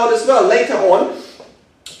be the load as well. Later on,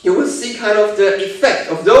 you will see kind of the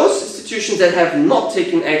effect of those institutions that have not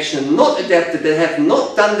taken action, not adapted, that have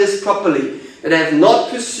not done this properly, that have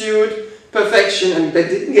not pursued perfection, and they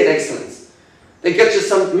didn't get excellence. They get just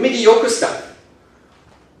some mediocre stuff.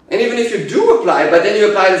 And even if you do apply, but then you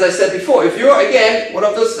apply, as I said before, if you're, again, one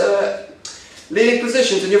of those leading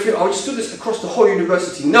positions and you think, I'll just do this across the whole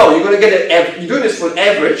university. No, you're going to get you're doing this for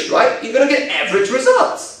average, right? You're going to get average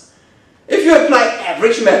results. If you apply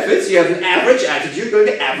average methods, you have an average attitude, you're going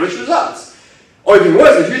to get average results. Or even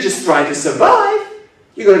worse, if you're just trying to survive,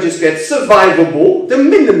 you're going to just get survivable, the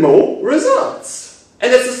minimal results.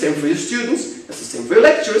 And that's the same for your students, that's the same for your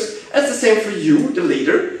lecturers, that's the same for you, the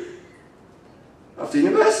leader of the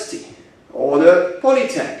university, or the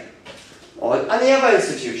Polytech, or any other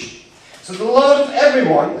institution. So the load of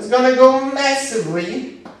everyone is going to go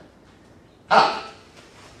massively up.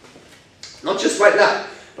 Not just right now,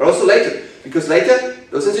 but also later. Because later,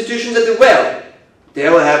 those institutions that do well, they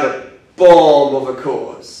will have a bomb of a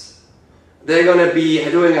course. They're going to be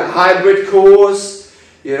doing a hybrid course.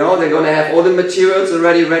 They're going to have all the materials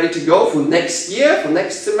already ready to go for next year, for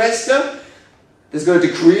next semester. It's going to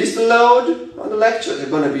decrease the load on the lectures.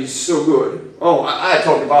 They're going to be so good. Oh, I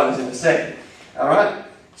talk about this in a second. Alright?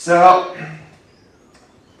 So,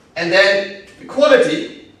 and then the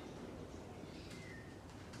quality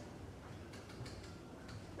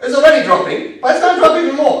is already dropping, but it's going to drop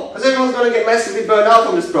even more, because everyone's going to get massively burned out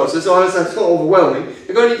from this process, so it's so overwhelming.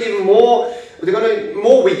 They're going to need even more, they're going to need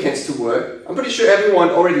more weekends to work. I'm pretty sure everyone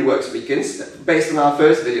already works weekends, based on our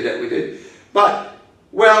first video that we did, but,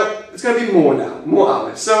 well, it's going to be more now, more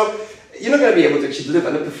hours. So, you're not going to be able to actually deliver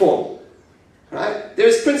and perform. Right?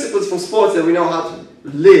 There's principles from sports that we know how to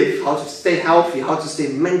live, how to stay healthy, how to stay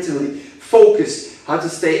mentally focused, how to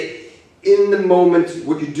stay in the moment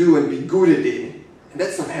what you do and be good at it. And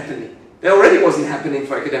that's not happening. That already wasn't happening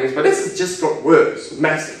for academics, but this has just got worse,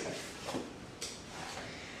 massive.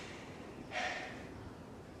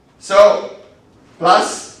 So,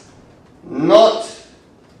 plus, not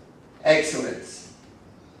excellence.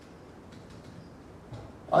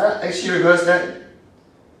 I'll actually reverse that.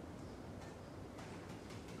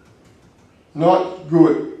 Not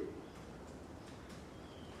good.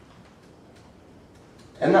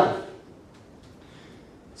 Enough.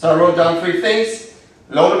 So I wrote down 3 things.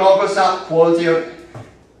 Load and all goes up, quality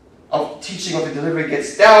of teaching of the delivery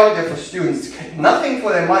gets down, therefore students get nothing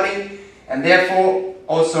for their money, and therefore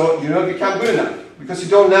also you don't become good enough, because you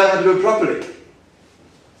don't learn how to do it properly.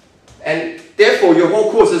 And therefore your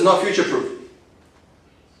whole course is not future-proof.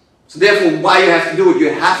 So therefore, why you have to do it? You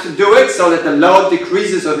have to do it so that the load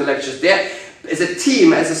decreases on the lectures. There, as a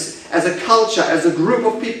team, as a culture, as a group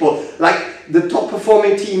of people, like the top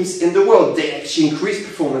performing teams in the world, they actually increase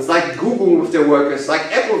performance, like Google with their workers, like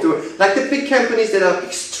Apple do it, like the big companies that are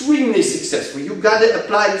extremely successful. You've got to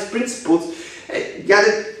apply these principles, you got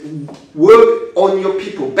to work on your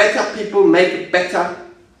people. Better people make better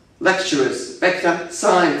lecturers, better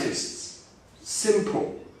scientists.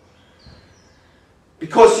 Simple.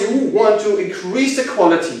 Because you want to increase the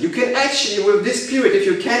quality. You can actually, with this period, if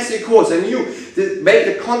you cancel your course and you make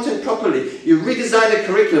the content properly, you redesign the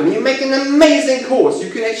curriculum, you make an amazing course, you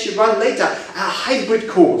can actually run later a hybrid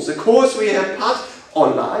course, a course where you have part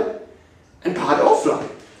online and part offline,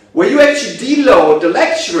 where you actually deload the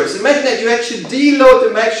lecturers. Imagine that you actually deload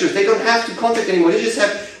the lecturers. They don't have to contact anymore. They just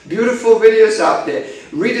have beautiful videos up there,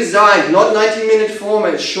 redesigned, not 90-minute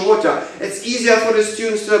format, shorter. It's easier for the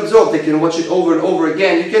students to absorb. They can watch it over and over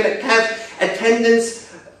again. You can have a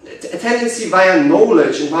tendency via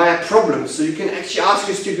knowledge and via problems. So you can actually ask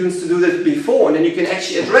your students to do that before, and then you can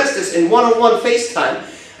actually address this in one-on-one FaceTime.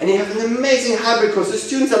 And you have an amazing hybrid course. The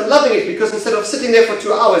students are loving it, because instead of sitting there for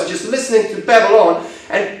 2 hours just listening to babble on,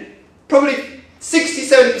 and probably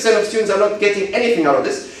 60-70% of students are not getting anything out of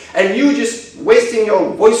this, and you just wasting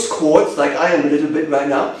your voice cords, like I am a little bit right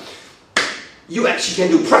now, you actually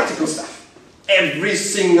can do practical stuff every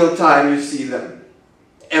single time you see them.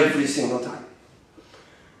 Every single time.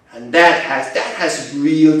 And that has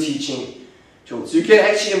real teaching tools. You can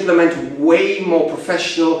actually implement way more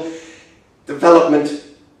professional development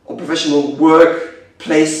or professional work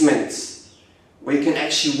placements where you can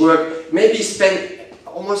actually work, maybe spend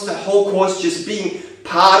almost the whole course just being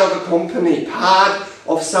part of a company, part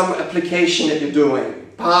of some application that you're doing,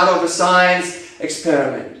 part of a science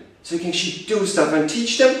experiment. So you can actually do stuff and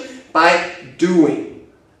teach them by doing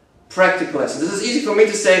practical lessons. This is easy for me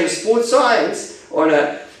to say in a sports science or in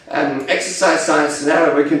an exercise science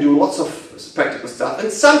scenario where you can do lots of practical stuff. In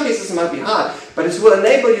some cases it might be hard, but it will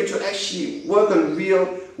enable you to actually work on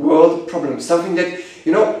real world problems. Something that,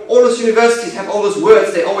 you know, all those universities have all those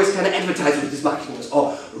words, they always kind of advertise with these marketing words,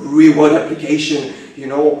 or real world application, you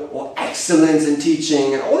know, or excellence in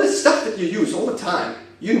teaching, and all this stuff that you use all the time.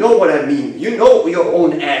 You know what I mean. You know your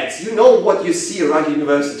own ads. You know what you see around the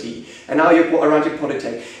university and now around your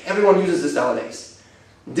polytech. Everyone uses this nowadays.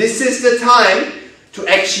 This is the time to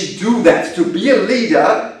actually do that, to be a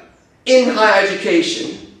leader in higher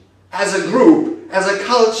education as a group, as a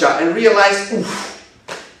culture, and realize, oof,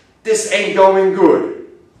 this ain't going good.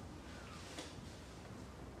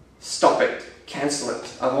 Stop it. Cancel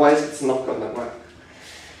it. Otherwise it's not going to work.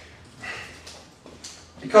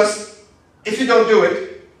 Because if you don't do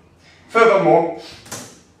it, furthermore,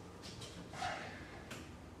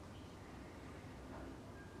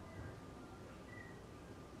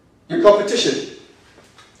 your competition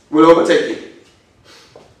will overtake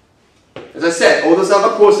you. As I said, all those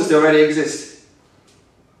other courses, they already exist.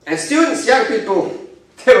 And students, young people,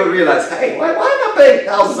 they will realize, hey, why am I paying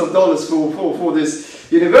thousands of dollars for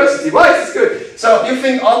this university? Why is this good? So you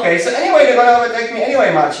think, okay, so anyway, they're going to overtake me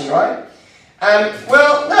anyway, Marcin, right?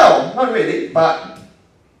 Well, no, not really, but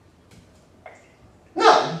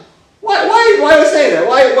no. Why are you saying that?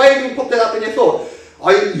 Why do you put that up in your thought?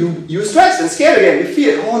 Are you stressed and scared again? You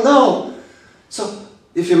fear, oh no. So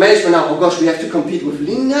if your management now, oh gosh, we have to compete with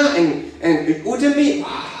Linda and Udemy.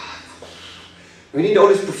 We need all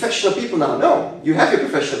these professional people now. No, you have your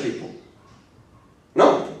professional people.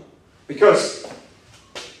 No, because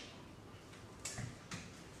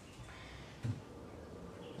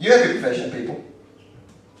you have your professional people.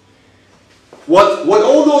 What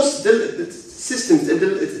all those systems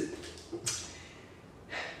and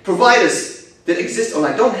providers that exist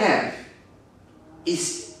online don't have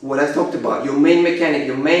is what I talked about. Your main mechanic,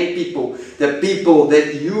 your main people, the people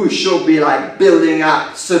that you should be like building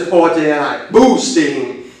up, supporting, and like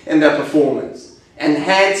boosting in their performance,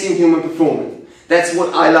 enhancing human performance. That's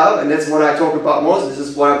what I love, and that's what I talk about most. This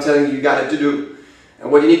is what I'm telling you got to do.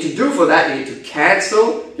 And what you need to do for that, you need to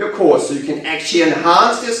cancel your course so you can actually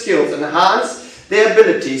enhance their skills, enhance their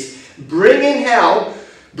abilities, bring in help,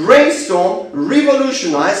 brainstorm,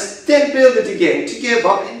 revolutionize, then build it again to give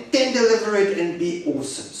up, and then deliver it and be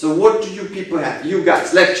awesome. So what do you people have? You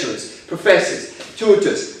guys, lecturers, professors,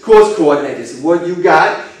 tutors, course coordinators. What you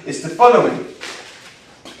got is the following.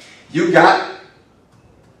 You got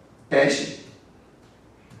passion.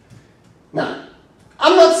 Now,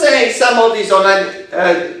 I'm not saying some of these online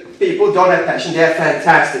people don't have passion. They're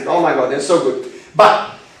fantastic. Oh my God, they're so good.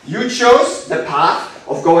 But you chose the path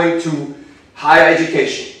of going to higher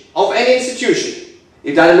education of any institution.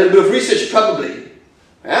 You've done a little bit of research, probably.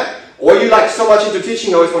 Yeah? Or you like so much into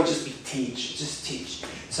teaching, you always want to just teach.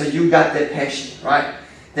 So you got that passion, right?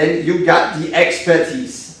 Then you got the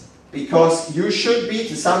expertise. Because you should be,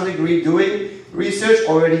 to some degree, doing research,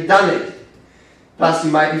 already done it. Plus,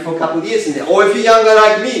 you might be for a couple of years in there. Or if you're younger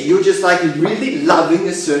like me, you're just like really loving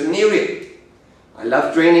a certain area. I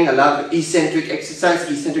love training, I love eccentric exercise,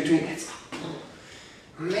 eccentric training. It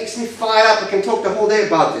makes me fire up. I can talk the whole day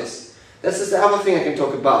about this. This is the other thing I can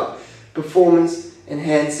talk about. Performance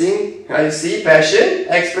enhancing. You see, passion,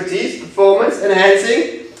 expertise, performance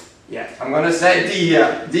enhancing. Yeah, I'm going to say D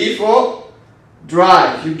here. D for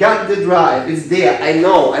drive. You got the drive. It's there. I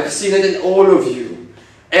know. I've seen it in all of you.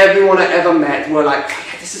 Everyone I ever met were like,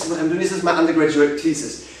 this is what I'm doing. This is my undergraduate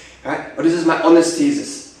thesis. Right? Or this is my honors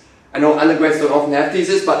thesis. I know undergrads don't often have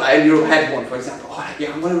thesis, but I had one, for example. Oh,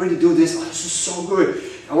 yeah, I'm going to really do this. Oh, this is so good.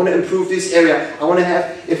 I want to improve this area. I want to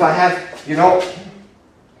have, if I have, you know,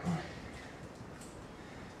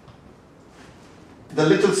 the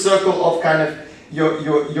little circle of kind of your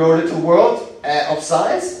little world of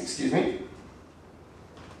science, excuse me.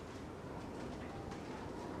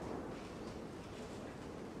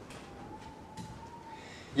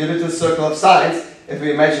 Your little circle of science, if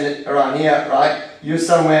we imagine it around here, right? You're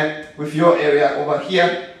somewhere with your area over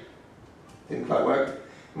here. Didn't quite work.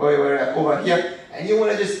 over here, and you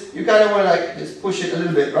want to you kind of want to like just push it a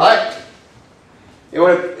little bit, right? You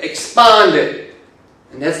want to expand it,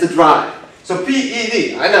 and that's the drive. So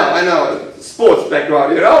PED, I know, sports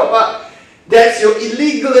background, but that's your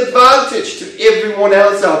illegal advantage to everyone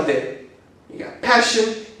else out there. You got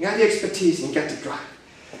passion, you got the expertise, and you got the drive.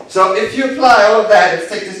 So if you apply all of that, let's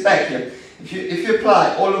take this back here. If you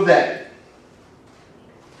apply all of that,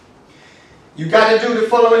 you got to do the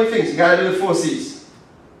following things. You got to do the 4 C's.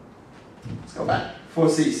 Let's go back. 4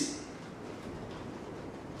 C's.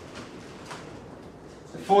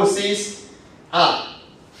 The 4 C's are: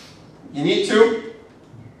 you need to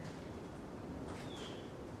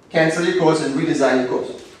cancel your course and redesign your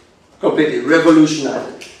course. Completely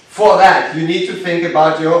revolutionize it. For that, you need to think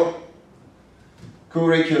about your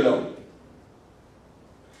curriculum.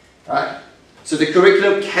 Right? So the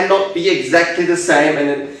curriculum cannot be exactly the same in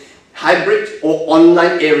a hybrid or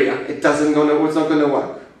online area. It's not going to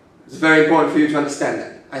work. It's very important for you to understand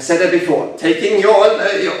that. I said that before. Taking your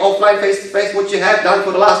offline face-to-face, what you have done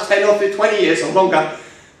for the last 10 or 20 years or longer,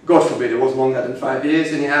 God forbid it was longer than 5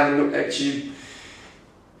 years, and you haven't actually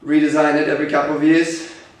redesigned it every couple of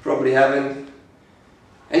years, probably haven't.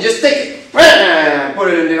 And just take it, put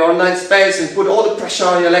it in the online space and put all the pressure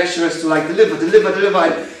on your lecturers to like deliver.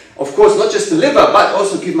 And of course, not just deliver, but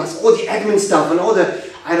also give us all the admin stuff and all the,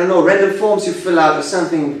 random forms you fill out or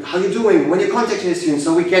something. How you doing? When you're contacting the students,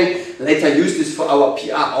 so we can later use this for our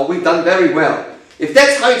PR. Or we've done very well. If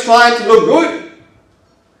that's how you're trying to look good,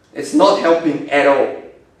 it's not helping at all.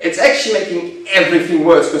 It's actually making everything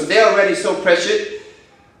worse because they're already so pressured.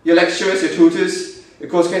 Your lecturers, your tutors, the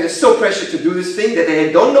course creators are so pressured to do this thing that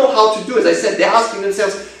they don't know how to do. As I said, they're asking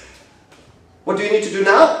themselves, what do you need to do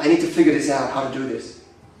now? I need to figure this out, how to do this.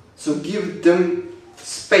 So give them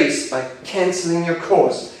space by cancelling your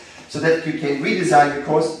course so that you can redesign your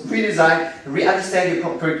course, re-understand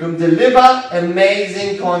your curriculum, deliver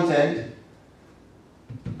amazing content,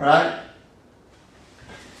 right?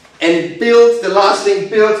 And build, the last thing,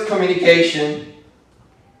 build communication.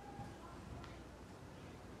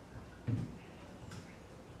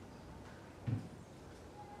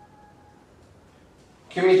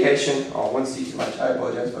 Communication, one C too much, I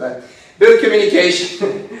apologize for that. Build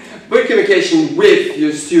communication, build communication with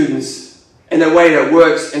your students in a way that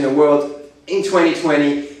works in the world in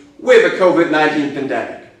 2020 with a COVID-19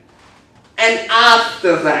 pandemic. And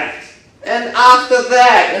after that,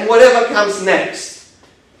 and whatever comes next.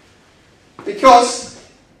 Because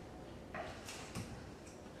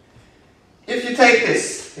if you take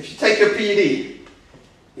this, if you take your PED,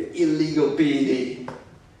 your illegal PED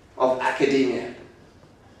of academia,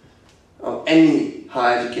 of any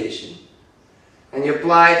higher education, and you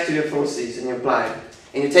apply it to your 4 C's, and you apply it,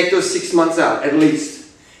 and you take those 6 months out at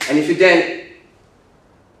least, and if you then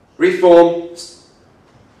reform,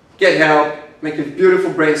 get help, make a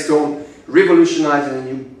beautiful brainstorm, revolutionize it, and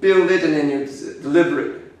you build it, and then you deliver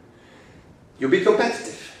it, you'll be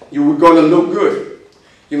competitive. You're going to look good.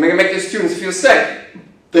 You may make the students feel safe.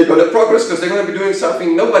 They're going to progress because they're going to be doing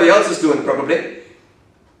something nobody else is doing probably.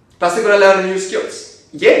 Plus they're going to learn new skills.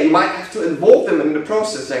 Yeah, you might have to involve them in the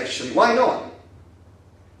process actually. Why not?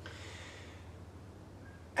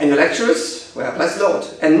 And your lecturers will have less load.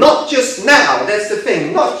 And not just now, that's the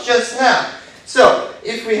thing, not just now. So,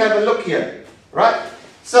 if we have a look here, right?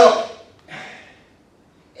 So,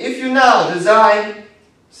 if you now design,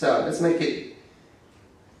 so let's make it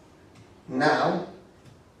now,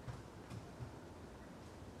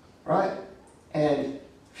 right? And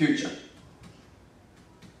future.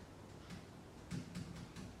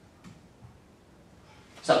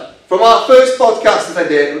 So, from our first podcast that I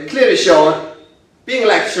did, we clearly shown being a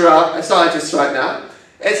lecturer, a scientist right now,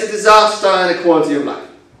 it's a disaster in the quality of life.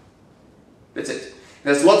 That's it.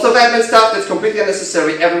 There's lots of admin stuff that's completely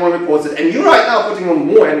unnecessary, everyone reports it, and you're right now putting on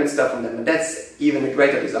more admin stuff on them, and that's even a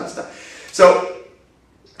greater disaster. So,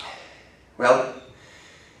 well,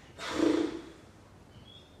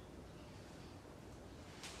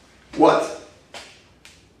 what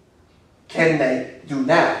can they do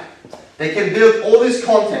now? They can build all this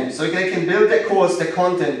content, so they can build their course, their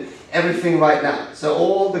content, everything right now. So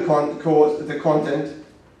all the content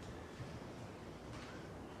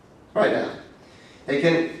right now. They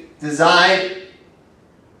can design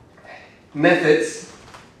methods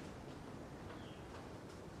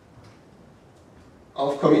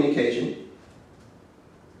of communication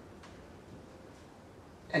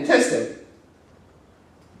and test them.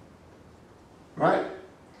 Right?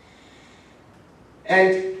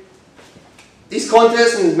 And these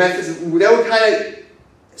contests and methods, they will kind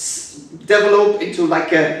of develop into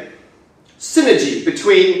like a synergy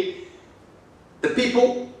between the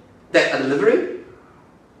people that are delivering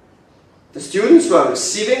the students who are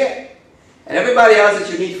receiving it, and everybody else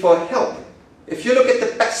that you need for help. If you look at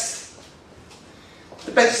the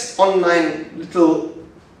best online little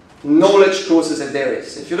knowledge courses that there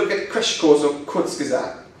is, if you look at Crash Course or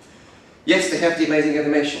Kurzgesagt, yes, they have the amazing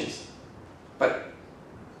animations, but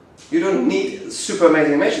you don't need super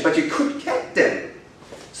amazing animations, but you could get them.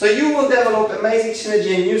 So you will develop amazing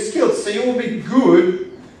synergy and new skills, so you will be good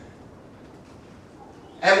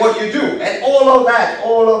at what you do, and all of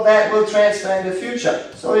that will transfer in the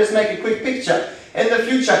future. So just make a quick picture. In the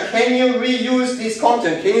future, can you reuse this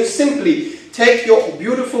content? Can you simply take your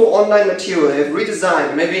beautiful online material you have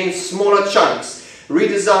redesigned, maybe in smaller chunks,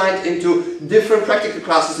 redesigned into different practical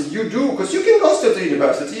classes that you do, because you can go still to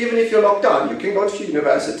university even if you're locked down. You can go to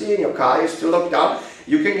university in your car, you're still locked down.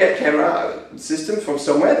 You can get camera systems from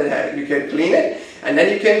somewhere that you can clean it, and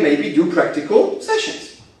then you can maybe do practical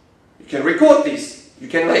sessions. You can record these. You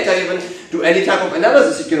can later even do any type of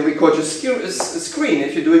analysis. You can record your screen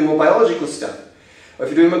if you're doing more biological stuff. Or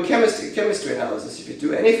if you're doing more chemistry analysis. If you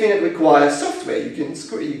do anything that requires software, you can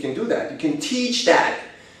do that. You can teach that.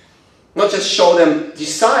 Not just show them the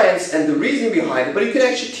science and the reason behind it, but you can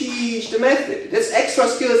actually teach the method. There's extra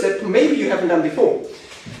skills that maybe you haven't done before.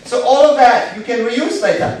 So all of that you can reuse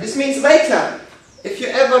later. This means later, if you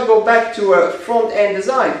ever go back to a front-end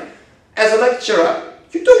design, as a lecturer,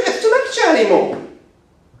 you don't have to lecture anymore.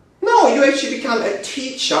 No, you actually become a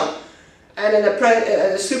teacher and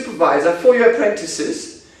a supervisor for your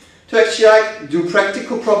apprentices to actually do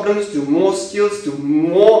practical problems, do more skills, do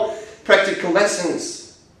more practical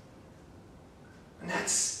lessons. And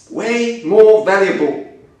that's way more valuable.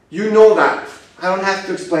 You know that. I don't have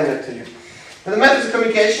to explain that to you. But the methods of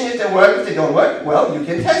communication, if they work, if they don't work, well, you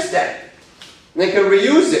can test that. And you can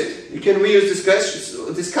reuse it. You can reuse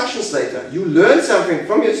discussions later. You learn something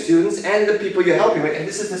from your students and the people you're helping with. And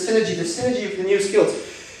this is the synergy of the new skills.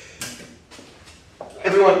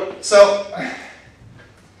 Everyone, so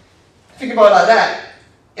think about it like that.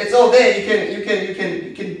 It's all there. You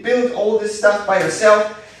can build all this stuff by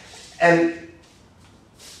yourself. And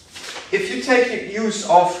if you take use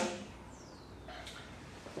of,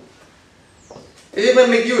 if you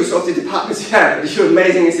make use of the departments you have at your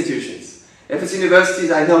amazing institutions. If it's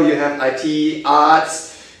universities, I know you have IT,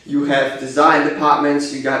 arts, you have design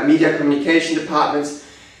departments, you got media communication departments.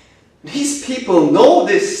 These people know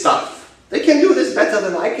this stuff. They can do this better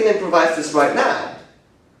than I can improvise this right now.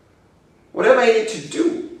 Whatever you need to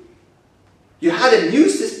do, you had to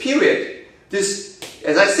use this period, this,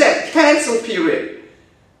 as I said, cancelled period.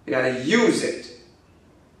 You got to use it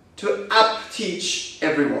to up-teach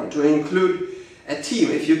everyone, to include a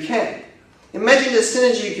team if you can. Imagine the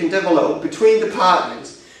synergy you can develop between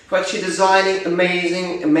departments for actually designing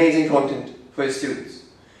amazing content for your students.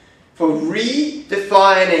 For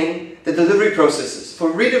redefining the delivery processes,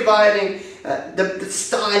 for redefining the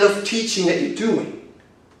style of teaching that you're doing.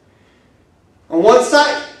 On one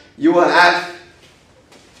side, you will have,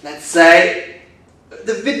 let's say,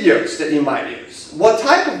 the videos that you might use. What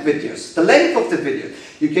type of videos? The length of the video.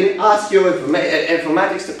 You can ask your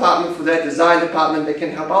informatics department for that, design department, they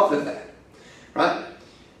can help out with that. Right?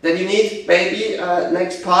 Then you need, maybe,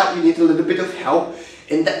 next part, you need a little bit of help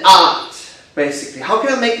in the art, basically. How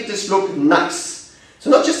can I make this look nice? So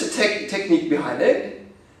not just the technique behind it,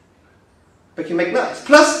 but you make nice.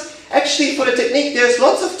 Plus, actually for the technique, there's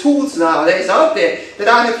lots of tools nowadays out there that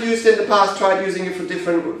I have used in the past, tried using it for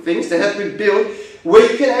different things that have been built, where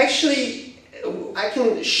you can actually, I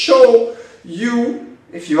can show you,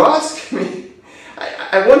 if you ask me,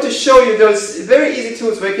 I want to show you those very easy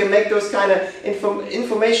tools where you can make those kind of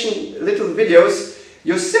information little videos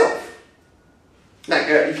yourself. Like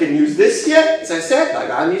you can use this here, as I said,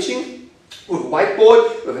 like I'm teaching, with a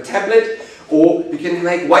whiteboard, with a tablet, or you can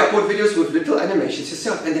make whiteboard videos with little animations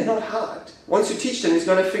yourself, and they're not hard. Once you teach them, it's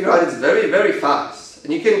going to figure out it's very fast,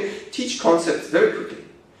 and you can teach concepts very quickly.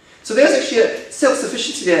 So there's actually a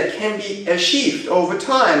self-sufficiency that can be achieved over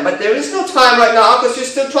time, but there is no time right now because you're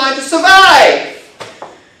still trying to survive.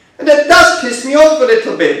 And that does piss me off a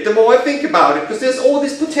little bit, the more I think about it, because there's all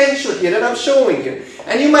this potential here that I'm showing you.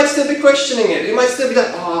 And you might still be questioning it. You might still be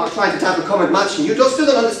like, oh, I'm trying to type a comment much, and you still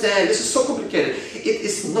don't understand. This is so complicated. It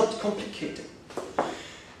is not complicated.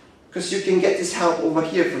 Because you can get this help over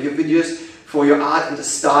here for your videos, for your art and the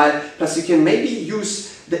style. Plus you can maybe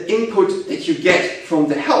use the input that you get from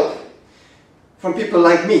the help from people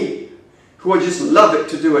like me, who just love it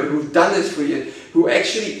to do it, who've done this for you, who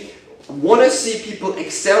actually want to see people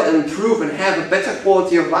excel and improve and have a better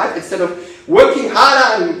quality of life instead of working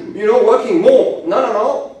harder and, working more.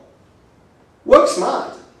 No. Work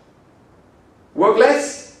smart. Work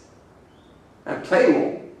less. And play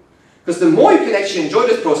more. Because the more you can actually enjoy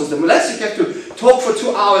this process, the less you have to talk for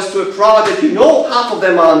 2 hours to a crowd that you know half of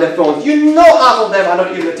them are on their phones, you know half of them are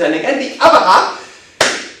not even attending, and the other half,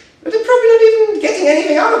 they're probably not even getting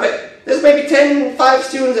anything out of it. There's maybe 5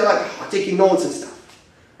 students that are like, oh, taking notes and stuff.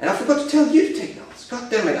 And I forgot to tell you to take notes. God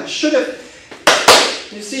damn it, I should have.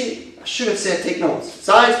 You see, I should have said take notes.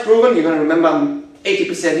 Science proven, you're going to remember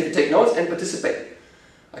 80% if you take notes and participate.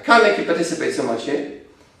 I can't make you participate so much here,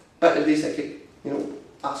 but at least I could,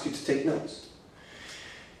 ask you to take notes.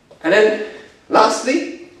 And then,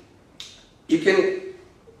 lastly, you can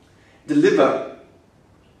deliver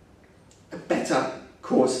a better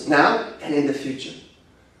course now and in the future.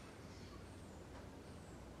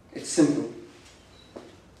 It's simple.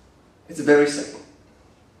 It's very simple.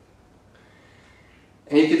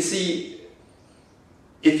 And you can see,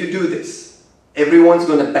 if you do this, everyone's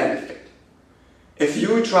going to benefit. If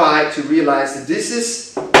you try to realize that this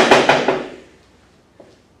is,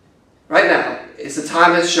 right now, it's a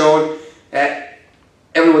time that's shown that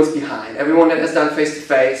everyone's behind. Everyone that has done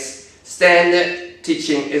face-to-face, standard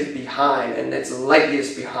teaching is behind, and it's likely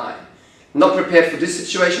is behind. Not prepared for this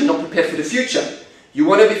situation, not prepared for the future. You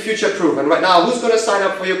want to be future-proof, and right now, who's going to sign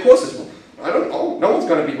up for your courses? Well, I don't know. No one's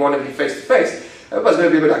going to want to be face-to-face. Everybody's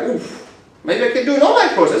going to be like, oof, maybe I can do an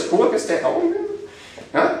online course. That's cool. I can stay at home.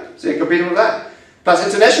 Yeah? So you compete with that. Plus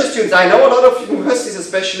international students, I know a lot of universities,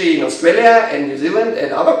 especially in Australia and New Zealand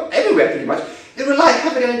and everywhere pretty much, they rely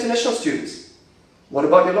heavily on international students. What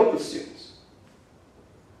about your local students?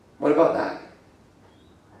 What about that?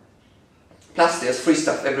 Plus there's free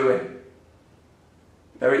stuff everywhere.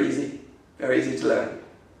 Very easy to learn.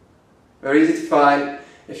 Very easy to find.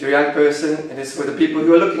 If you're a young person, and it's for the people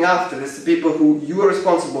who are looking after, it's the people who you are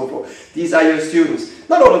responsible for. These are your students.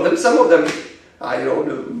 Not all of them, some of them are a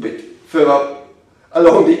little bit further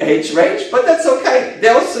along the age range, but that's okay.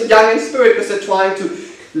 They're also young in spirit because they're trying to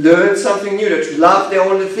learn something new, to love their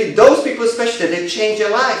own field. Those people especially, they change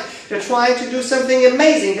their life. They're trying to do something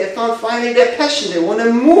amazing. They found finally their passion. They want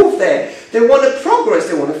to move there. They want to progress.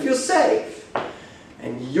 They want to feel safe.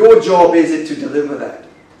 And your job is it to deliver that.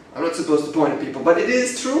 I'm not supposed to point at people, but it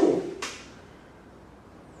is true.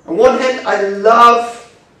 On one hand, I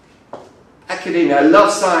love academia. I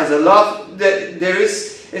love science. I love that there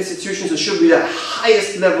is institutions that should be the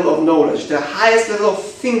highest level of knowledge, the highest level of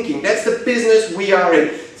thinking. That's the business we are in.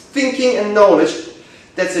 Thinking and knowledge,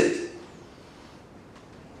 that's it.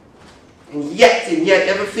 And yet,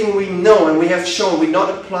 everything we know and we have shown, we not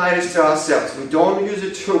apply this to ourselves. We don't use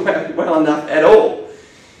it too well enough at all.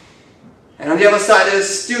 And on the other side, there's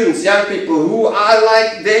students, young people who are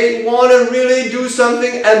like, they want to really do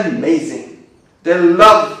something amazing. They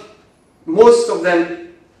love, most of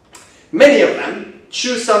them, many of them,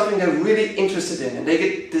 choose something they're really interested in and they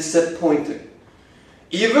get disappointed.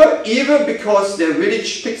 Either because they really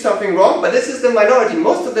picked something wrong, but this is the minority.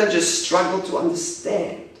 Most of them just struggle to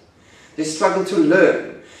understand. They struggle to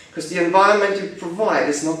learn because the environment you provide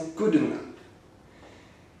is not good enough.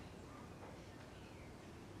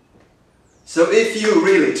 So if you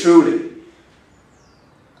really, truly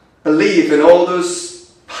believe in all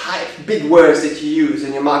those big words that you use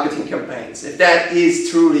in your marketing campaigns, if that is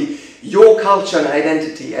truly your culture and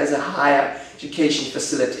identity as a higher education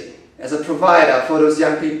facility, as a provider for those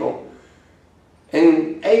young people,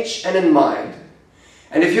 in age and in mind.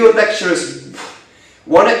 And if your lecturers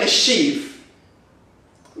want to achieve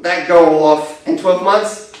that goal of, in 12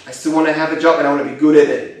 months, I still want to have a job and I want to be good at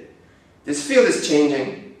it. This field is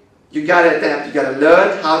changing. You got to adapt. You got to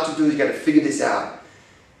learn how to do it. You got to figure this out.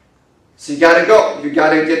 So you got to go. You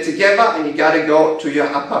got to get together and you got to go to your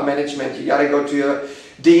upper management. You got to go to your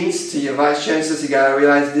deans, to your vice chancellors. You got to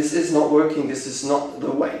realize this is not working. This is not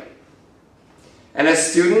the way. And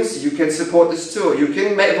as students, you can support this too. You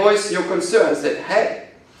can voice your concerns that, hey,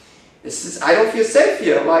 I don't feel safe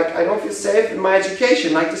here. Like, I don't feel safe in my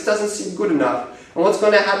education. Like, this doesn't seem good enough. And what's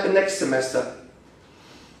going to happen next semester?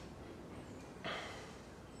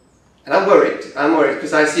 And I'm worried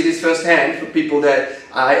because I see this firsthand from people that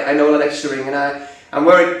I know are lecturing, and I'm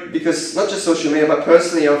worried because not just social media, but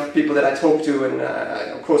personally of people that I talk to and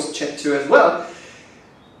of course chat to as well.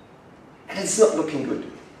 And it's not looking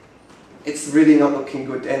good. It's really not looking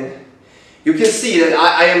good, and you can see that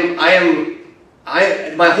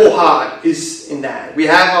my whole heart is in that. We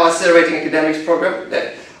have our Accelerating Academics program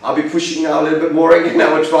that I'll be pushing now a little bit more again.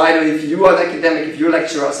 I will try to, if you are an academic, if you're a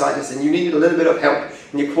lecturer or scientist, and you need a little bit of help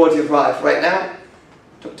in your quality of life right now,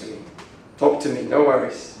 talk to me. Talk to me, no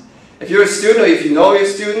worries. If you're a student, or if you know your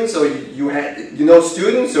students, or you know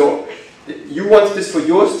students, or you want this for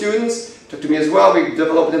your students, talk to me as well. We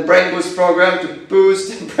developed a Brain Boost program to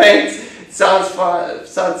boost brains. It sounds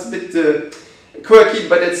a bit quirky,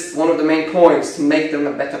 but it's one of the main points, to make them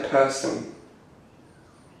a better person,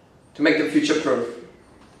 to make them future-proof.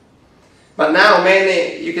 But now,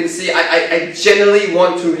 mainly, you can see I generally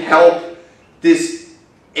want to help this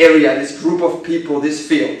area, this group of people, this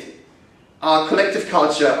field. Our collective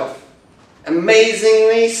culture of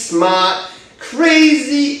amazingly smart,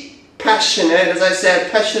 crazy, passionate, as I said,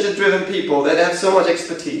 passionate, driven people that have so much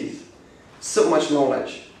expertise, so much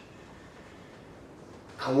knowledge.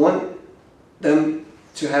 I want them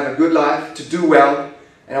to have a good life, to do well,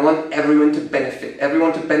 and I want everyone to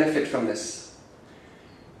benefit from this.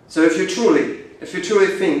 So if you truly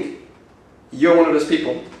think you're one of those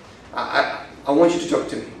people, I want you to talk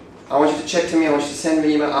to me. I want you to chat to me, I want you to send me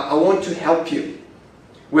an email. I want to help you.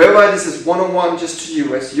 Whether this is one-on-one just to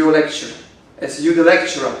you, as your lecturer, as you the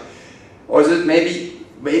lecturer, or is it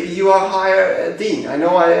maybe you are hire a dean. I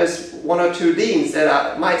know there's one or two deans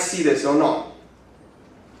that might see this or not.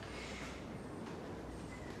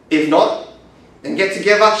 If not, then get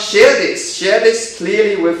together, share this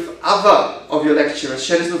clearly with other of your lecturers,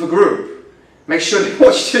 share this with a group. Make sure they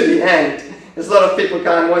watch to the end. There's a lot of people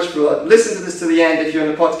can't watch for a lot. Listen to this to the end if you're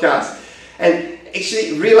in a podcast. And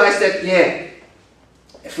actually realize that,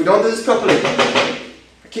 if we don't do this properly,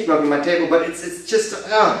 I keep rubbing my table, but it's just,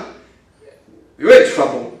 we're in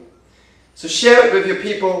trouble. So share it with your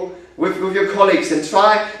people, with your colleagues, and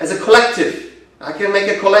try as a collective. I can make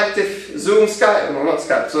a collective Zoom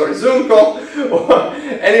call, or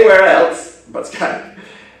anywhere else but Skype.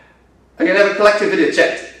 I can have a collective video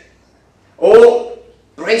chat. Or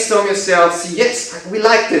brainstorm yourself, see, yes, we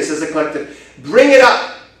like this as a collective. Bring it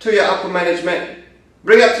up to your upper management.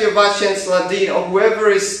 Bring it up to your Vice Chancellor, Dean, or whoever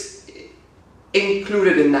is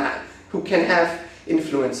included in that, who can have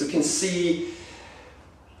influence, who can see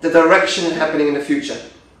the direction happening in the future.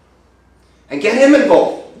 And get him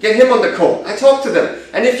involved. Get him on the call. I talk to them.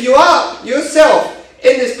 And if you are yourself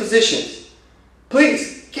in these positions,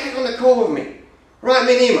 please get on the call with me. Write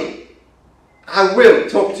me an email. I will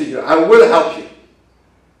talk to you. I will help you.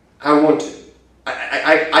 I want to.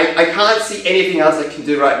 I can't see anything else I can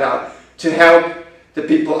do right now to help the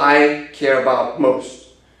people I care about most.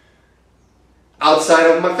 Outside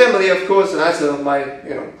of my family, of course, and outside of my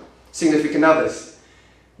significant others.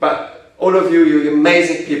 But all of you, you're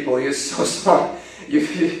amazing people. You're so smart. You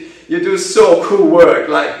do so cool work,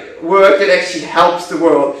 like work that actually helps the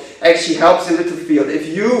world, actually helps the little field.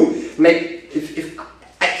 If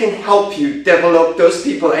I can help you develop those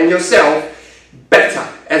people and yourself better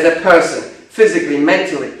as a person, physically,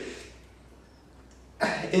 mentally,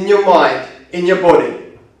 in your mind, in your body.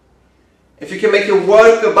 If you can make your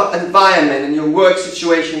work environment and your work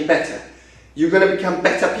situation better, you're going to become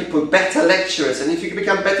better people, better lecturers. And if you can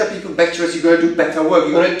become better people, lecturers, you're going to do better work.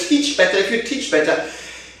 You're going to teach better. If you teach better,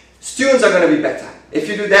 students are going to be better. If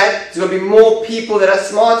you do that, there's going to be more people that are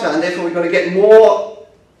smarter, and therefore we're going to get more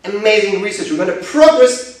amazing research. We're going to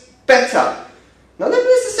progress better. Not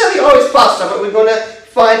necessarily always faster, but we're going to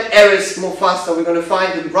find errors more faster. We're going to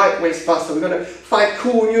find the right ways faster. We're going to find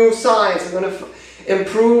cool new science. We're going to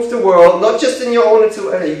improve the world, not just in your own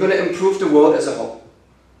little area. You're going to improve the world as a whole.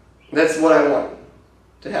 That's what I want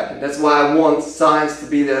to happen. That's why I want science to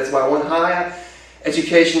be there. That's why I want higher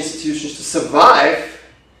education institutions to survive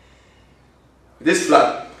this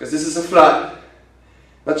flood. Because this is a flood,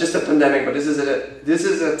 not just a pandemic, but this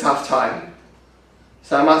is a tough time.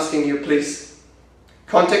 So I'm asking you, please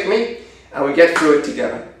contact me and we'll get through it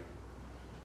together.